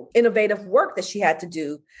innovative work that she had to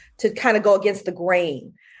do to kind of go against the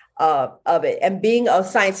grain of it. And being a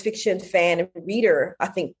science fiction fan and reader, I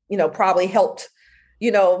think, probably helped,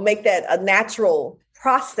 make that a natural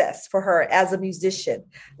process for her as a musician,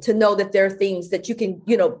 to know that there are things that you can,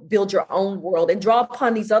 build your own world and draw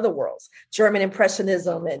upon these other worlds, German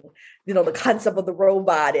Impressionism and, the concept of the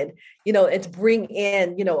robot and, and to bring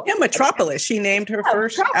in, Metropolis. She named her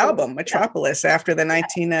first album, Metropolis, after the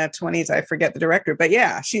 1920s. I forget the director, but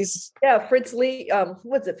Fritz Lee.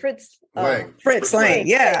 What's it? Fritz Lang. Fritz Lang.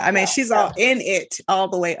 Yeah. I mean, she's all in it all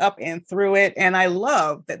the way up and through it. And I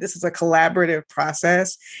love that this is a collaborative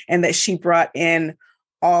process and that she brought in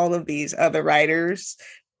all of these other writers.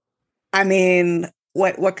 I mean,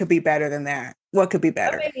 what could be better than that? What could be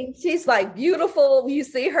better? I mean, she's beautiful. You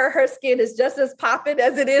see her skin is just as popping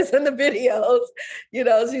as it is in the videos.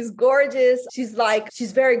 She's gorgeous. She's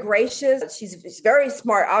very gracious. She's very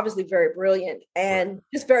smart, obviously very brilliant, and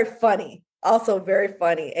just very funny. Also very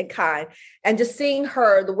funny and kind. And just seeing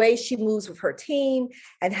her, the way she moves with her team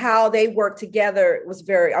and how they work together was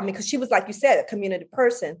because she was, like you said, a community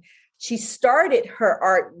person. She started her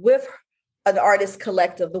art with an artist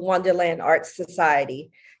collective, the Wonderland Arts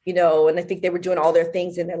Society, and I think they were doing all their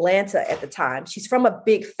things in Atlanta at the time. She's from a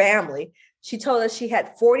big family. She told us she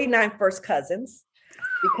had 49 first cousins.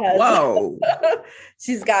 because whoa,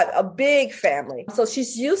 she's got a big family. So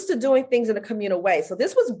she's used to doing things in a communal way. So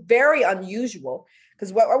this was very unusual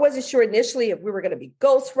because I wasn't sure initially if we were going to be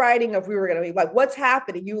ghostwriting, if we were going to be like, what's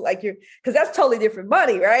happening? Because that's totally different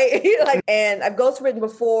money, right? And I've ghostwritten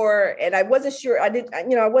before, and I wasn't sure. I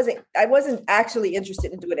wasn't actually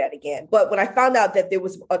interested in doing that again. But when I found out that there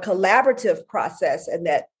was a collaborative process and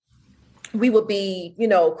that we would be,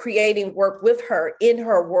 creating work with her in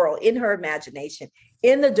her world, in her imagination,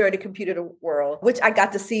 in the dirty computer world, which I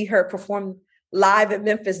got to see her perform live at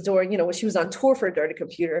Memphis during, when she was on tour for Dirty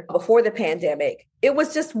Computer before the pandemic. It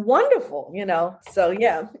was just wonderful, So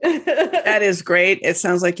yeah. That is great. It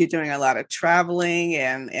sounds like you're doing a lot of traveling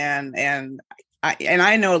and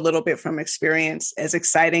I know a little bit from experience, as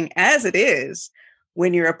exciting as it is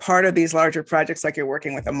when you're a part of these larger projects, like you're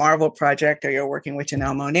working with a Marvel project or you're working with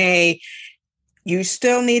Janelle Monáe, you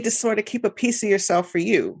still need to sort of keep a piece of yourself for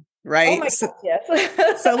you. Right. Oh my God,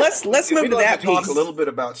 yes. So let's move to that piece. Talk piece. a little bit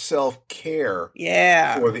about self-care.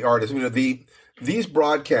 Yeah. For the artist. These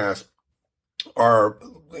broadcasts they're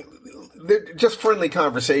just friendly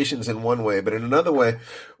conversations in one way, but in another way,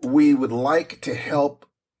 we would like to help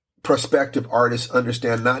prospective artists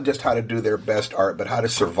understand not just how to do their best art, but how to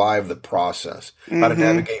survive the process, how to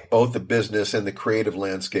navigate both the business and the creative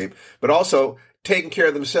landscape, but also taking care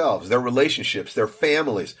of themselves, their relationships, their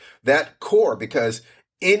families, that core, because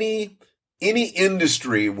any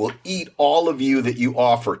industry will eat all of you that you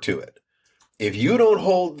offer to it. If you don't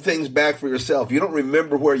hold things back for yourself, you don't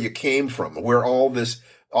remember where you came from, where all this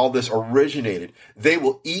originated, they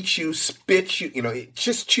will eat you, spit you,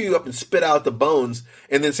 just chew you up and spit out the bones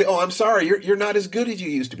and then say, oh, I'm sorry, you're not as good as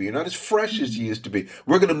you used to be. You're not as fresh as you used to be.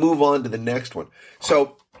 We're going to move on to the next one.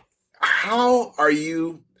 So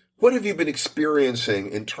what have you been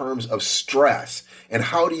experiencing in terms of stress, and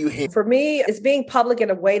how do you handle? For me, it's being public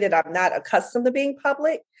in a way that I'm not accustomed to being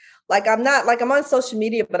public. I'm on social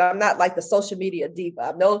media, but I'm not like the social media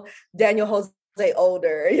diva. I'm no Daniel Jose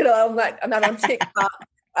Older. I'm not on TikTok.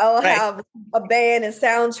 I don't have a band and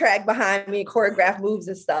soundtrack behind me, choreographed moves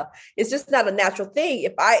and stuff. It's just not a natural thing.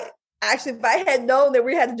 If I had known that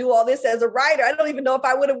we had to do all this as a writer, I don't even know if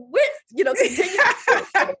I would have continued.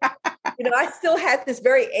 I still had this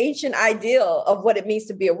very ancient ideal of what it means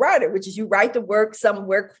to be a writer, which is you write the work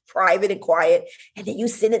somewhere private and quiet, and then you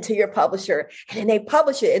send it to your publisher, and then they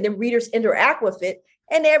publish it, and then readers interact with it.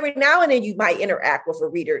 And every now and then you might interact with a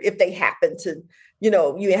reader if they happen to,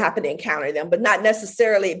 you happen to encounter them, but not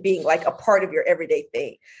necessarily being like a part of your everyday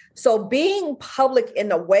thing. So being public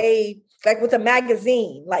in a way, like with a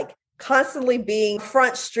magazine, like constantly being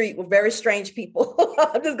front street with very strange people.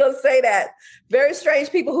 I'm just going to say that. Very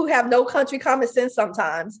strange people who have no country common sense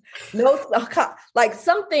sometimes. Like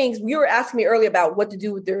some things, you were asking me earlier about what to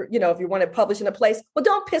do with their, if you want to publish in a place, well,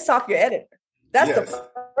 don't piss off your editor. That's the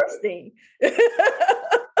first thing.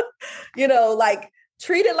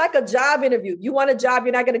 Treat it like a job interview. You want a job,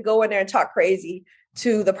 you're not going to go in there and talk crazy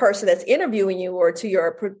to the person that's interviewing you or to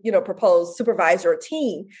your, proposed supervisor or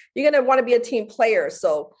team. You're going to want to be a team player.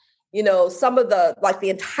 So, some of the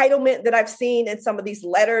entitlement that I've seen in some of these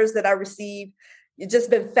letters that I received, it's just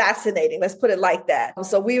been fascinating. Let's put it like that.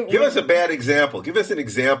 So give us a bad example. Give us an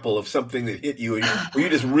example of something that hit you where you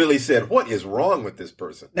just really said, what is wrong with this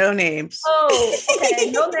person? No names. Oh, okay.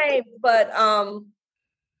 No names, but,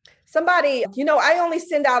 somebody, I only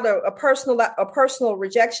send out a personal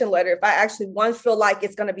rejection letter if I actually, feel like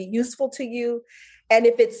it's going to be useful to you. And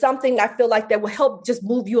if it's something I feel like that will help just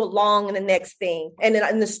move you along in the next thing. And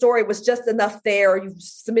then the story was just enough there, or you've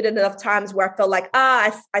submitted enough times where I felt like,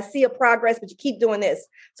 I see a progress, but you keep doing this.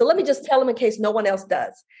 So let me just tell them in case no one else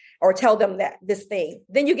does, or tell them that this thing.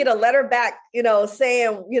 Then you get a letter back,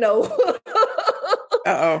 saying,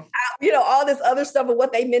 all this other stuff of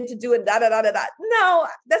what they meant to do and da-da-da-da-da. No,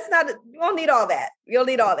 that's not, you don't need all that. You don't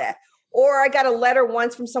need all that. Or I got a letter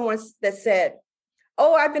once from someone that said,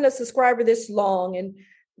 oh, I've been a subscriber this long, and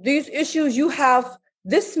these issues, you have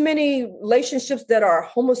this many relationships that are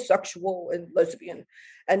homosexual and lesbian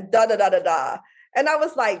and da-da-da-da-da. And I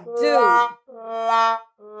was like, dude.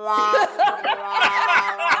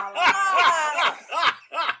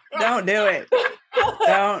 Don't do it.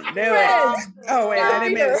 Don't do it. Oh, wait, I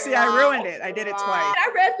didn't mean to see. I ruined it. I did it twice.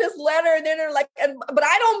 I read this letter and then they're like, but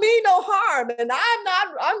I don't mean no harm. And I'm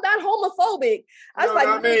not homophobic. I was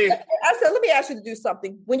I said, let me ask you to do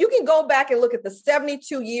something. When you can go back and look at the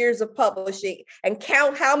 72 years of publishing and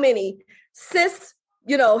count how many cis,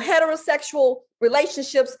 heterosexual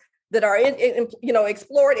relationships that are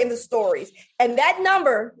explored in the stories. And that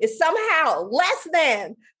number is somehow less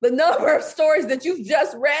than the number of stories that you've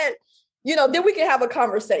just read. then we can have a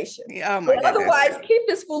conversation. Oh my but otherwise, keep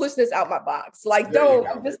this foolishness out my box. Like,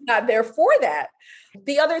 I'm just not there for that.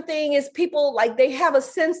 The other thing is people, like, they have a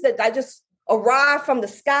sense that I just arrived from the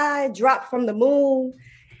sky, dropped from the moon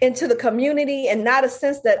into the community, and not a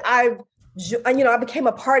sense that I became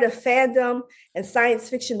a part of fandom and science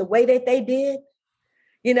fiction the way that they did.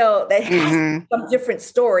 They have some different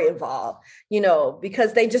story involved,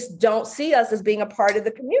 because they just don't see us as being a part of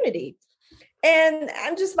the community. And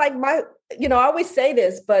I'm just like, I always say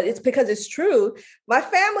this, but it's because it's true. My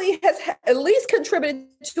family has at least contributed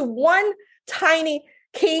to one tiny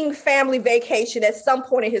King family vacation at some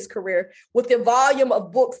point in his career with the volume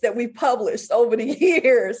of books that we published over the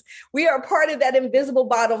years. We are part of that invisible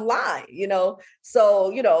bottom line,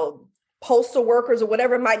 So, postal workers or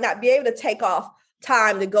whatever might not be able to take off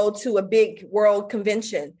time to go to a big world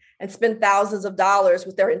convention and spend thousands of dollars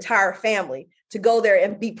with their entire family to go there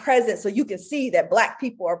and be present so you can see that Black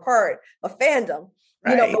people are part of fandom.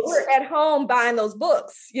 Right. But we're at home buying those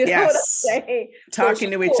books. You know what I'm saying?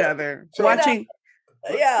 Talking to each other, watching.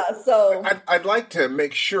 Yeah. So I'd like to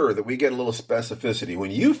make sure that we get a little specificity.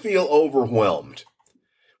 When you feel overwhelmed,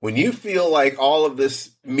 when you feel like all of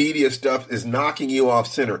this media stuff is knocking you off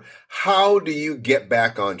center, how do you get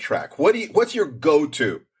back on track? What's your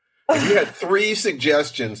go-to? If you had 3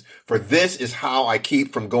 suggestions for this is how I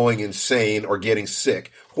keep from going insane or getting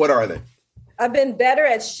sick, what are they? I've been better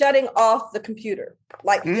at shutting off the computer,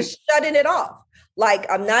 like just shutting it off. Like,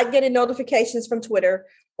 I'm not getting notifications from Twitter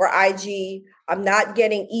or IG. I'm not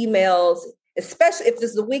getting emails, especially if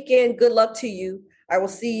this is the weekend. Good luck to you. I will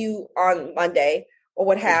see you on Monday or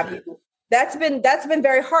what have you. That's been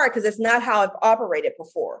very hard because it's not how I've operated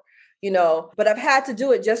before, but I've had to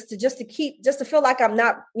do it just to feel like I'm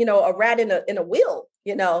not, a rat in a wheel.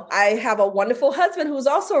 I have a wonderful husband who's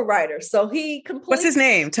also a writer. So he completes. What's his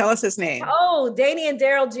name? Tell us his name. Oh, Danny and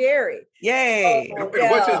Daryl Jerry. Yay.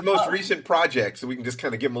 What's his most recent project? So we can just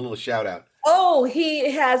kind of give him a little shout out. Oh, he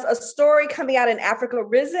has a story coming out in Africa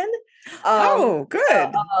Risen.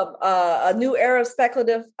 Good. A new era of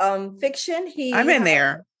speculative fiction. I'm in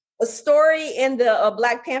there. A story in the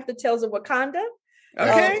Black Panther Tales of Wakanda.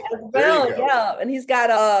 Okay. Yeah. And he's got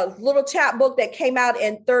a little chapbook that came out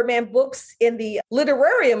in Third Man Books in the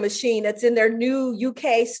Librarian machine that's in their new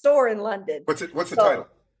UK store in London. What's the title?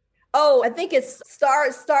 Oh, I think it's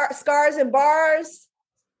Scars and Bars.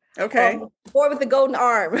 Okay. Boy with the Golden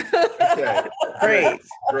Arm. Okay. Great.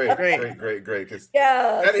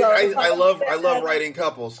 Yeah. I love writing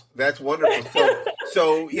couples. That's wonderful.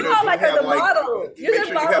 So you have like model. Make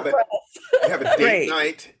sure you have a date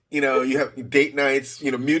night. You have date nights,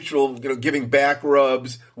 mutual, giving back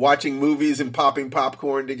rubs, watching movies and popping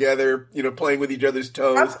popcorn together, playing with each other's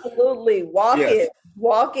toes. Absolutely.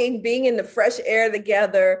 Walking, being in the fresh air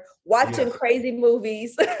together, watching crazy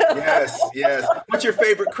movies. Yes. What's your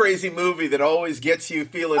favorite crazy movie that always gets you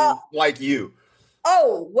feeling like you?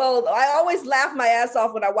 Oh, well, I always laugh my ass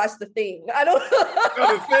off when I watch The Thing. I don't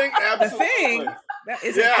know. The Thing? Absolutely. The Thing?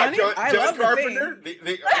 Is it funny? John Carpenter?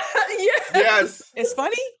 Yes. It's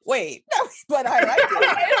funny? Wait. No, but I like it.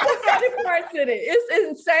 It's funny parts in it.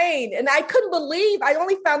 It's insane. And I couldn't believe, I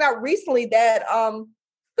only found out recently that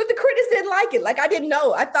the critics didn't like it. Like, I didn't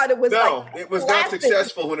know. I thought it was it was not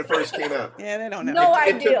successful when it first came out. Yeah, they don't know. No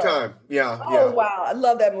idea. It took time. Yeah. Wow. I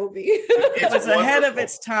love that movie. It was ahead of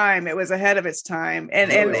its time.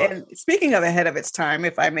 And speaking of ahead of its time,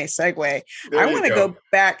 if I may segue, I want to go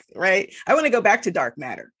back, right? I want to go back to Dark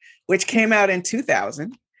Matter, which came out in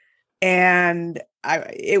 2000. And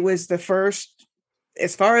it was the first,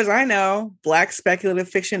 as far as I know, Black speculative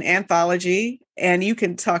fiction anthology. And you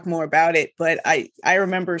can talk more about it. But I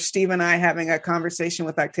remember Steve and I having a conversation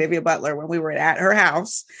with Octavia Butler when we were at her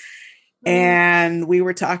house. And we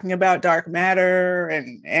were talking about Dark Matter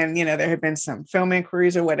and there had been some film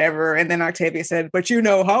inquiries or whatever. And then Octavia said, but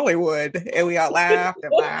Hollywood. And we all laughed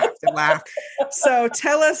and laughed and laughed. So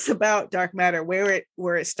tell us about Dark Matter, where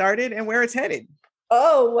it started and where it's headed.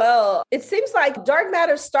 Oh, well, it seems like Dark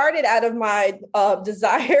Matter started out of my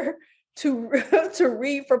desire to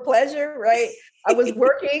read for pleasure, right? I was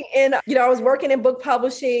working in book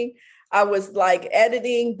publishing. I was like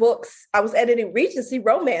editing books. I was editing Regency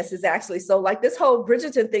romances, actually. So like this whole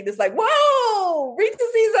Bridgerton thing is like, whoa,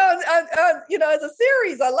 Regency's on as a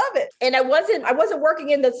series. I love it. And I wasn't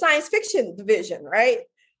working in the science fiction division, right?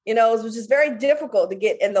 It was just very difficult to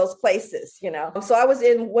get in those places, So I was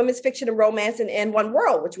in women's fiction and romance in One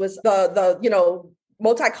World, which was the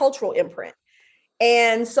multicultural imprint.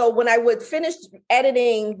 And so when I would finish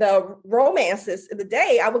editing the romances in the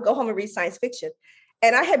day, I would go home and read science fiction.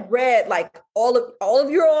 And I had read like all of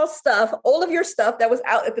your stuff that was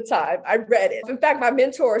out at the time. I read it. In fact, my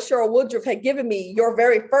mentor, Cheryl Woodruff, had given me your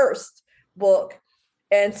very first book.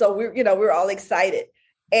 And so we were all excited.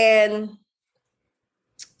 And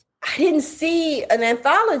I didn't see an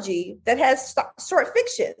anthology that has short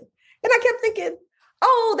fiction. And I kept thinking,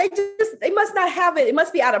 oh, they must not have it. It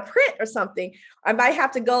must be out of print or something. I might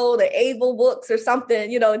have to go to Able Books or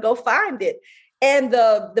something, and go find it. And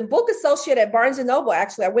the book associate at Barnes & Noble,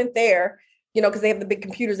 actually, I went there, because they have the big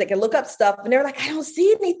computers, they can look up stuff. And they were like, I don't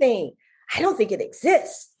see anything. I don't think it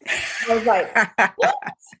exists. I was like, what?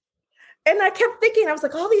 And I kept thinking, I was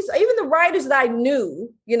like, all these, even the writers that I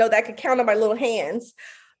knew, that I could count on my little hands,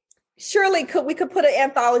 surely we could put an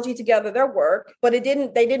anthology together, their work, but they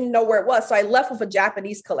didn't know where it was. So I left with a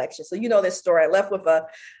Japanese collection. So this story. I left with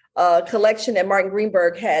a collection that Martin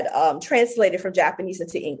Greenberg had translated from Japanese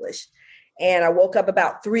into English. And I woke up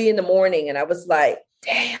about 3 a.m. and I was like,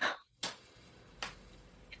 damn,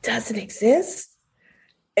 it doesn't exist.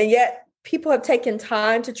 And yet people have taken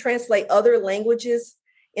time to translate other languages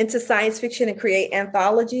into science fiction and create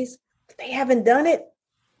anthologies. They haven't done it.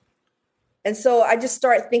 And so I just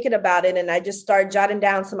started thinking about it, and I just started jotting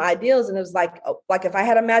down some ideas. And it was like if I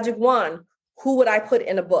had a magic wand, who would I put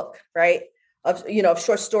in a book, right? Of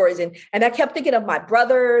short stories. And I kept thinking of my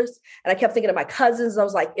brothers, and I kept thinking of my cousins. I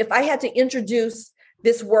was like, if I had to introduce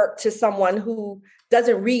this work to someone who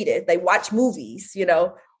doesn't read it, they watch movies,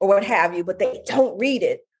 or what have you, but they don't read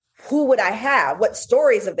it, who would I have? What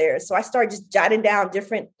stories of theirs? So I started just jotting down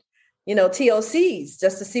different, TOCs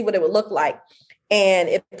just to see what it would look like. And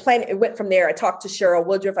it went from there. I talked to Cheryl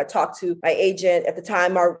Woodruff. I talked to my agent at the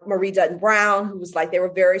time, Marie Dutton Brown, who was like, they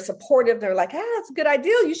were very supportive. They were like, it's a good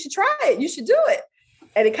idea. You should try it. You should do it.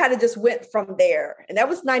 And it kind of just went from there. And that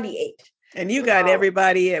was 98. And you got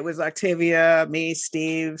everybody. It was Octavia, me,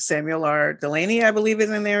 Steve, Samuel R. Delaney, I believe, is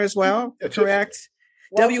in there as well. Correct?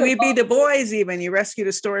 W.E.B. Du Bois, even. You rescued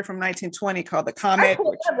a story from 1920 called The Comet. I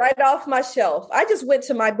pulled that right off my shelf. I just went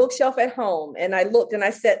to my bookshelf at home and I looked and I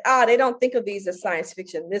said, they don't think of these as science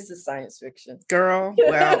fiction. This is science fiction. Girl,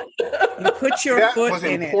 well, you put your foot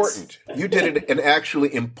in it. That was important. You did an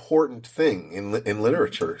actually important thing in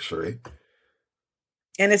literature, Sheree.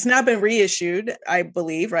 And it's not been reissued, I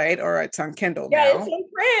believe, right? Or it's on Kindle now. Yeah, it's in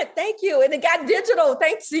print. Thank you. And it got digital.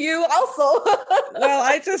 Thanks to you also. Well,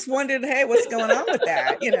 I just wondered, hey, what's going on with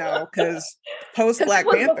that? Because post Black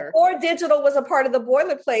Panther. Before digital was a part of the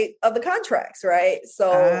boilerplate of the contracts, right?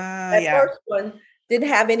 So first one didn't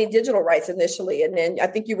have any digital rights initially. And then I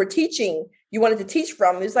think you wanted to teach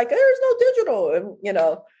from. It's like, there's no digital,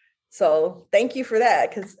 and, so thank you for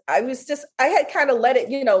that. Because I had kind of let it,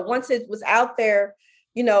 once it was out there,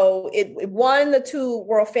 it won the 2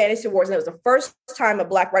 World Fantasy Awards, and it was the first time a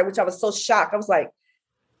Black writer, which I was so shocked. I was like,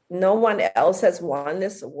 no one else has won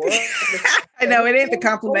this award. I know, it ain't the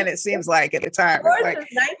compliment it seems like at the time. It's like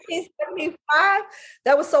 1975.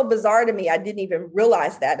 That was so bizarre to me. I didn't even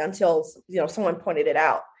realize that until, someone pointed it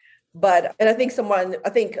out. And I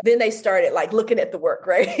think then they started like looking at the work,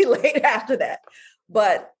 right? Late after that.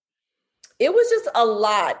 But it was just a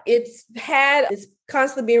lot. It's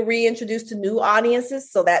constantly being reintroduced to new audiences.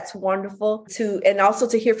 So that's wonderful and also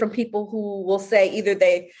to hear from people who will say either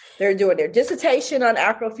they're doing their dissertation on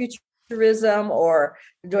Afrofuturism or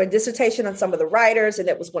doing dissertation on some of the writers. And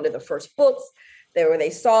it was one of the first books where they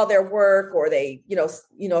saw their work or they,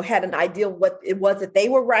 had an idea of what it was that they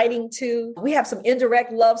were writing to. We have some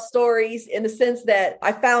indirect love stories in the sense that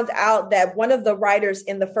I found out that one of the writers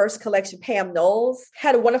in the first collection, Pam Knowles,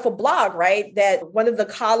 had a wonderful blog, right? That one of the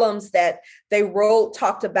columns that they wrote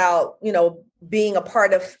talked about, being a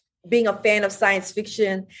fan of science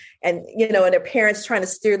fiction and, and their parents trying to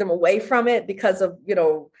steer them away from it because of,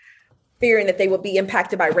 fearing that they would be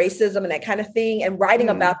impacted by racism and that kind of thing, and writing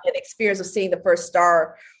about that experience of seeing the first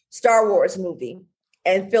Star Wars movie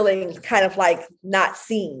and feeling kind of like not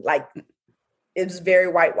seen, like it was very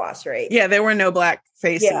whitewashed, right? Yeah, there were no Black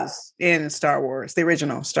faces in Star Wars, the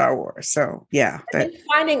original Star Wars. So yeah. And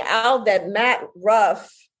finding out that Matt Ruff,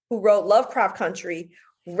 who wrote Lovecraft Country,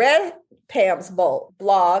 read Pam's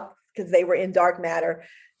blog because they were in dark matter,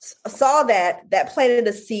 saw that planted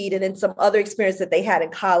a seed, and then some other experience that they had in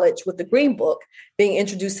college with the Green Book, being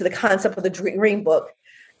introduced to the concept of the Green Book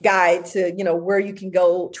guide to, where you can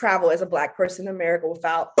go travel as a Black person in America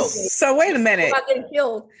without. So wait a minute. Getting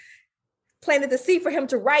killed. Planted the seed for him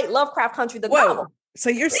to write Lovecraft Country, the novel. So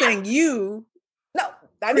you're saying you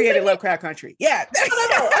I created Lovecraft Country? Yeah.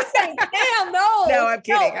 No. I'm saying, damn, no. No, I'm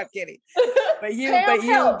kidding. But you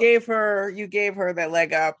gave her that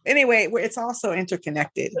leg up. Anyway, it's also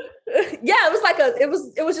interconnected. Yeah, it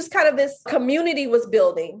was just kind of this community was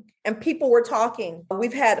building and people were talking.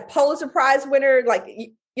 We've had Pulitzer Prize winner, like,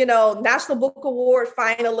 National Book Award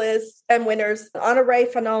finalists and winners.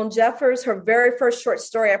 Honorée Fanon Jeffers, her very first short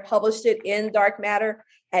story, I published it in Dark Matter.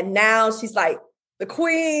 And now she's like the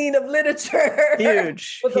queen of literature.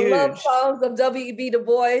 Huge. With the love songs of W.E.B. Du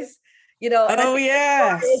Bois. Oh,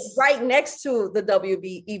 yes. It's right next to the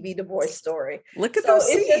W.E.B. Du Bois story. Look at those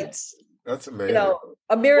seeds. That's amazing.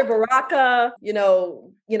 Amiri Baraka,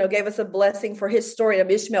 gave us a blessing for his story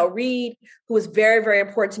of Ishmael Reed, who was very, very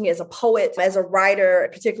important to me as a poet, as a writer,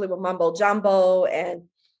 particularly with Mumbo Jumbo and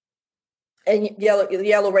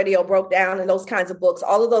Yellow Radio Broke Down and those kinds of books.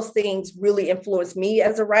 All of those things really influenced me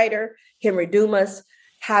as a writer. Henry Dumas,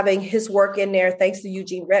 having his work in there, thanks to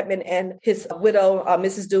Eugene Redman and his widow,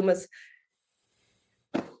 Mrs. Dumas.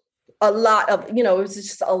 A lot of, it was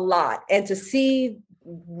just a lot. And to see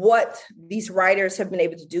what these writers have been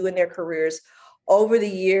able to do in their careers over the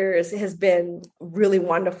years has been really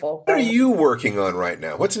wonderful. What are you working on right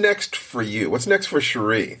now? What's next for you? What's next for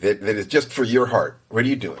Sheree that is just for your heart? What are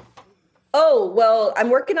you doing? Oh, well, I'm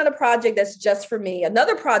working on a project that's just for me.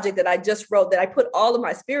 Another project that I just wrote that I put all of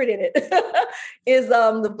my spirit in it is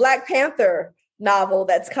the Black Panther novel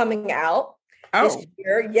that's coming out this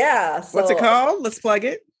year. Yeah. So, what's it called? Let's plug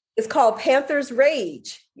it. It's called Panther's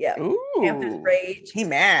Rage. Yeah. Ooh, Panther's Rage. He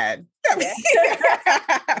mad. Yeah.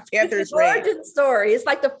 Panther's Rage. Rage. Origin story. It's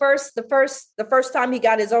like the first time he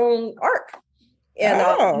got his own arc in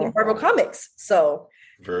Marvel Comics. So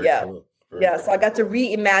very cool. So I got to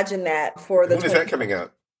reimagine that for the. When is that coming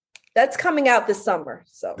out? That's coming out this summer.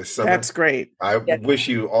 So this summer. That's great. I wish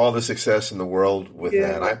you all the success in the world with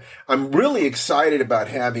that. I'm really excited about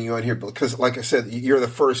having you on here because, like I said, you're the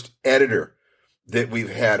first editor that we've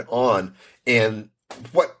had on, and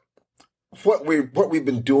what we've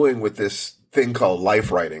been doing with this thing called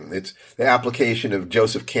Lifewriting. It's the application of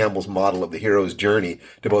Joseph Campbell's model of the hero's journey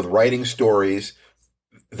to both writing stories,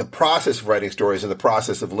 the process of writing stories, and the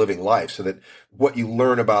process of living life, so that what you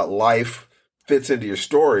learn about life fits into your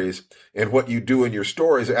stories, and what you do in your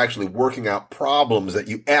stories are actually working out problems that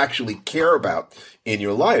you actually care about in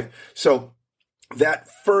your life. So that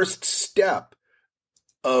first step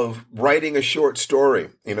of writing a short story,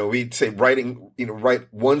 we'd say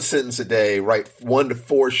write one sentence a day, write 1 to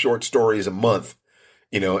 4 short stories a month,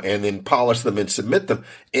 and then polish them and submit them.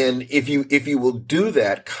 And if you will do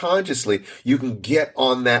that consciously, you can get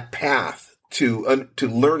on that path to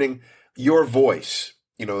learning your voice,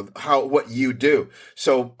 what you do.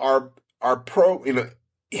 So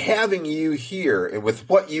having you here and with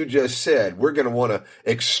what you just said, we're going to want to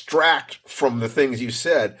extract from the things you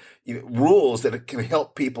said, rules that can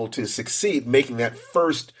help people to succeed, making that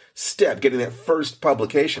first step, getting that first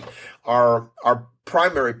publication. Our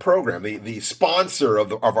primary program, the sponsor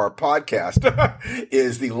of our podcast,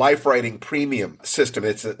 is the Lifewriting Premium system.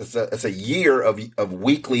 It's a year of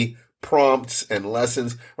weekly prompts and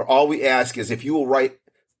lessons, where all we ask is if you will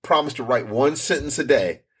promise to write 1 sentence a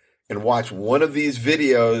day and watch one of these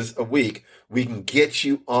videos a week, we can get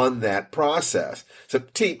you on that process. So,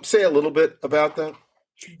 T, say a little bit about that.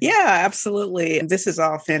 Yeah, absolutely. This is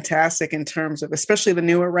all fantastic in terms of, especially the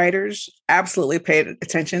newer writers, absolutely pay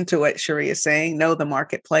attention to what Sheree is saying, know the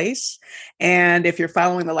marketplace. And if you're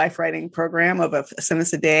following the Lifewriting program of a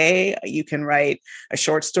sentence a day, you can write a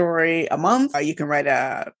short story a month, or you can write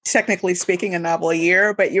technically speaking, a novel a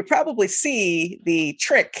year, but you probably see the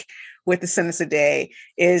trick with the sentence a day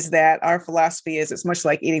is that our philosophy is it's much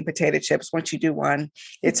like eating potato chips. Once you do one,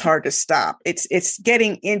 it's hard to stop. It's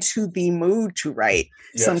getting into the mood to write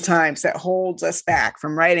sometimes that holds us back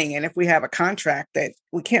from writing. And if we have a contract that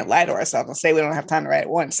we can't lie to ourselves and say we don't have time to write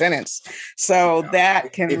 1 sentence. So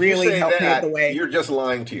that can really help pave the way. You're just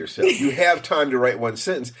lying to yourself. You have time to write 1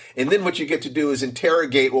 sentence. And then what you get to do is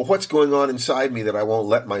interrogate, well, what's going on inside me that I won't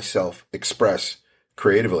let myself express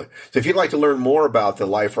creatively. So if you'd like to learn more about the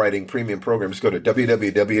Lifewriting Premium program, just go to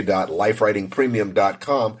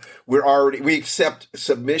www.lifewritingpremium.com. We accept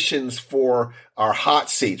submissions for our hot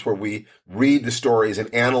seats, where we read the stories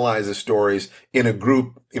and analyze the stories in a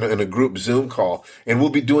group, in a group Zoom call. And we'll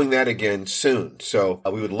be doing that again soon. So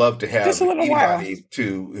we would love to have anybody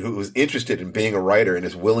who is interested in being a writer and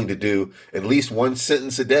is willing to do at least 1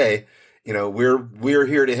 sentence a day. We're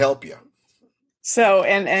here to help you. So,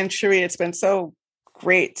 and Sheree, it's been so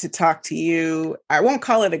great to talk to you. I won't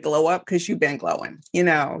call it a glow up because you've been glowing. You've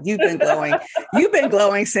been glowing. You've been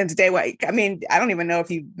glowing since day one. I mean, I don't even know if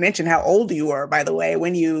you mentioned how old you were, by the way.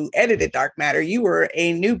 When you edited Dark Matter, you were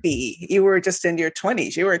a newbie. You were just in your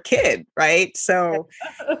 20s. You were a kid, right? So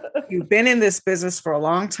you've been in this business for a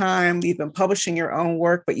long time. You've been publishing your own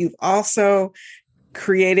work, but you've also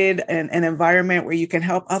created an environment where you can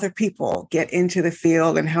help other people get into the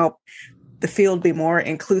field and help the field be more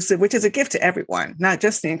inclusive, which is a gift to everyone, not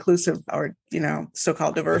just the inclusive or,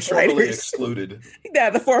 so-called diverse the formerly writers. Excluded. Yeah,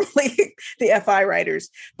 the FI writers,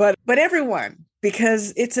 but everyone,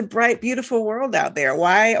 because it's a bright, beautiful world out there.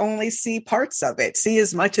 Why only see parts of it? See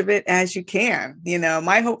as much of it as you can.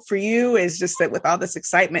 My hope for you is just that with all this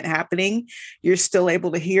excitement happening, you're still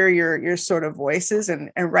able to hear your sort of voices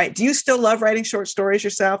and write. Do you still love writing short stories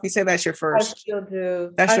yourself? You say that's your first. I still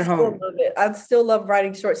do. That's your home. Love it. I still love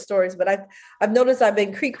writing short stories, but I've noticed I've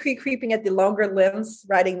been creeping at the longer limbs,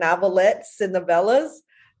 writing novelettes and novellas.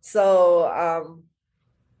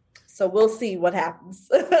 So we'll see what happens.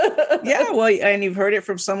 Yeah, well, and you've heard it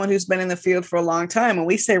from someone who's been in the field for a long time. When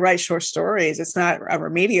we say write short stories, it's not a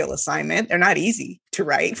remedial assignment. They're not easy to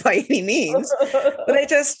write by any means, but they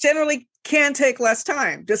just generally can take less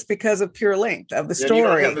time just because of pure length of the story. You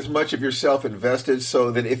don't have as much of yourself invested, so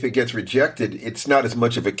that if it gets rejected, it's not as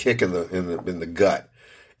much of a kick in the gut.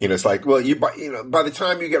 It's like, well, by the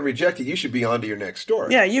time you get rejected, you should be on to your next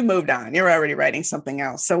story. Yeah, you moved on. You're already writing something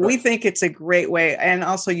else. So we think it's a great way. And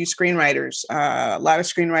also you screenwriters, a lot of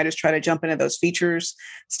screenwriters try to jump into those features.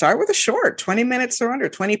 Start with a short, 20 minutes or under,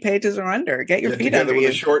 20 pages or under. Get your feet under you.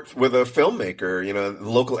 With a filmmaker,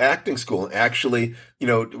 local acting school, and actually,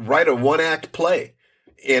 write a 1-act play.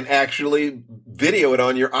 And actually video it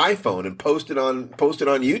on your iPhone and post it on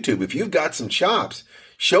YouTube. If you've got some chops,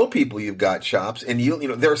 show people you've got chops. And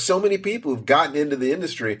there are so many people who've gotten into the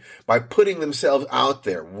industry by putting themselves out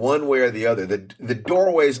there one way or the other. The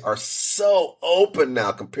doorways are so open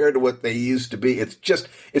now compared to what they used to be.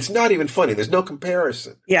 It's not even funny. There's no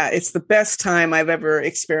comparison. Yeah, it's the best time I've ever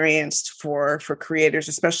experienced for creators,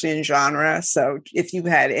 especially in genre. So if you've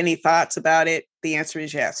had any thoughts about it, the answer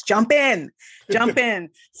is yes. Jump in.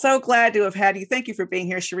 So glad to have had you. Thank you for being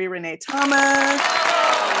here, Sheree Renée Thomas.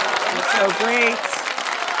 You're so great.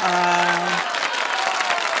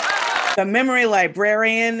 The Memory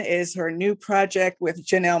Librarian is her new project with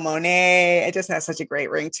Janelle Monáe. It just has such a great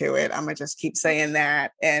ring to it. I'm gonna just keep saying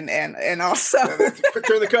that, and also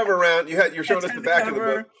turn the cover around. You're showing us the back of the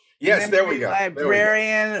book. Yes, there we go.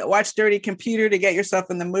 Librarian, watch Dirty Computer to get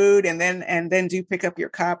yourself in the mood, and then do pick up your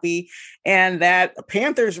copy. And that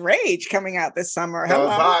Panther's Rage coming out this summer. That was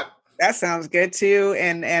hot. That sounds good too.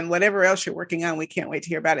 And whatever else you're working on, we can't wait to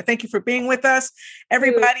hear about it. Thank you for being with us.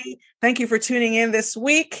 Everybody, thank you for tuning in this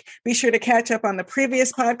week. Be sure to catch up on the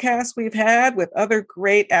previous podcasts we've had with other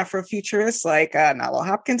great Afrofuturists like Nalo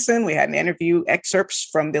Hopkinson. We had an interview excerpts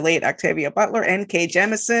from the late Octavia Butler and Kay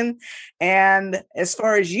Jemison. And as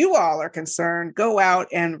far as you all are concerned, go out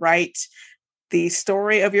and write the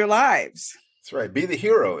story of your lives. That's right. Be the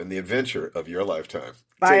hero in the adventure of your lifetime.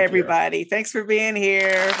 Bye, everybody. Thanks for being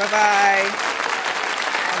here. Bye-bye.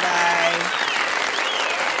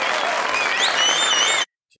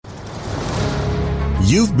 Bye-bye.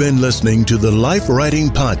 You've been listening to the Lifewriting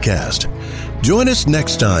Podcast. Join us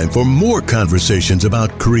next time for more conversations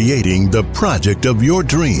about creating the project of your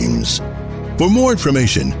dreams. For more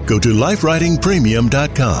information, go to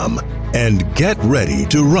lifewritingpremium.com and get ready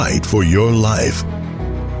to write for your life.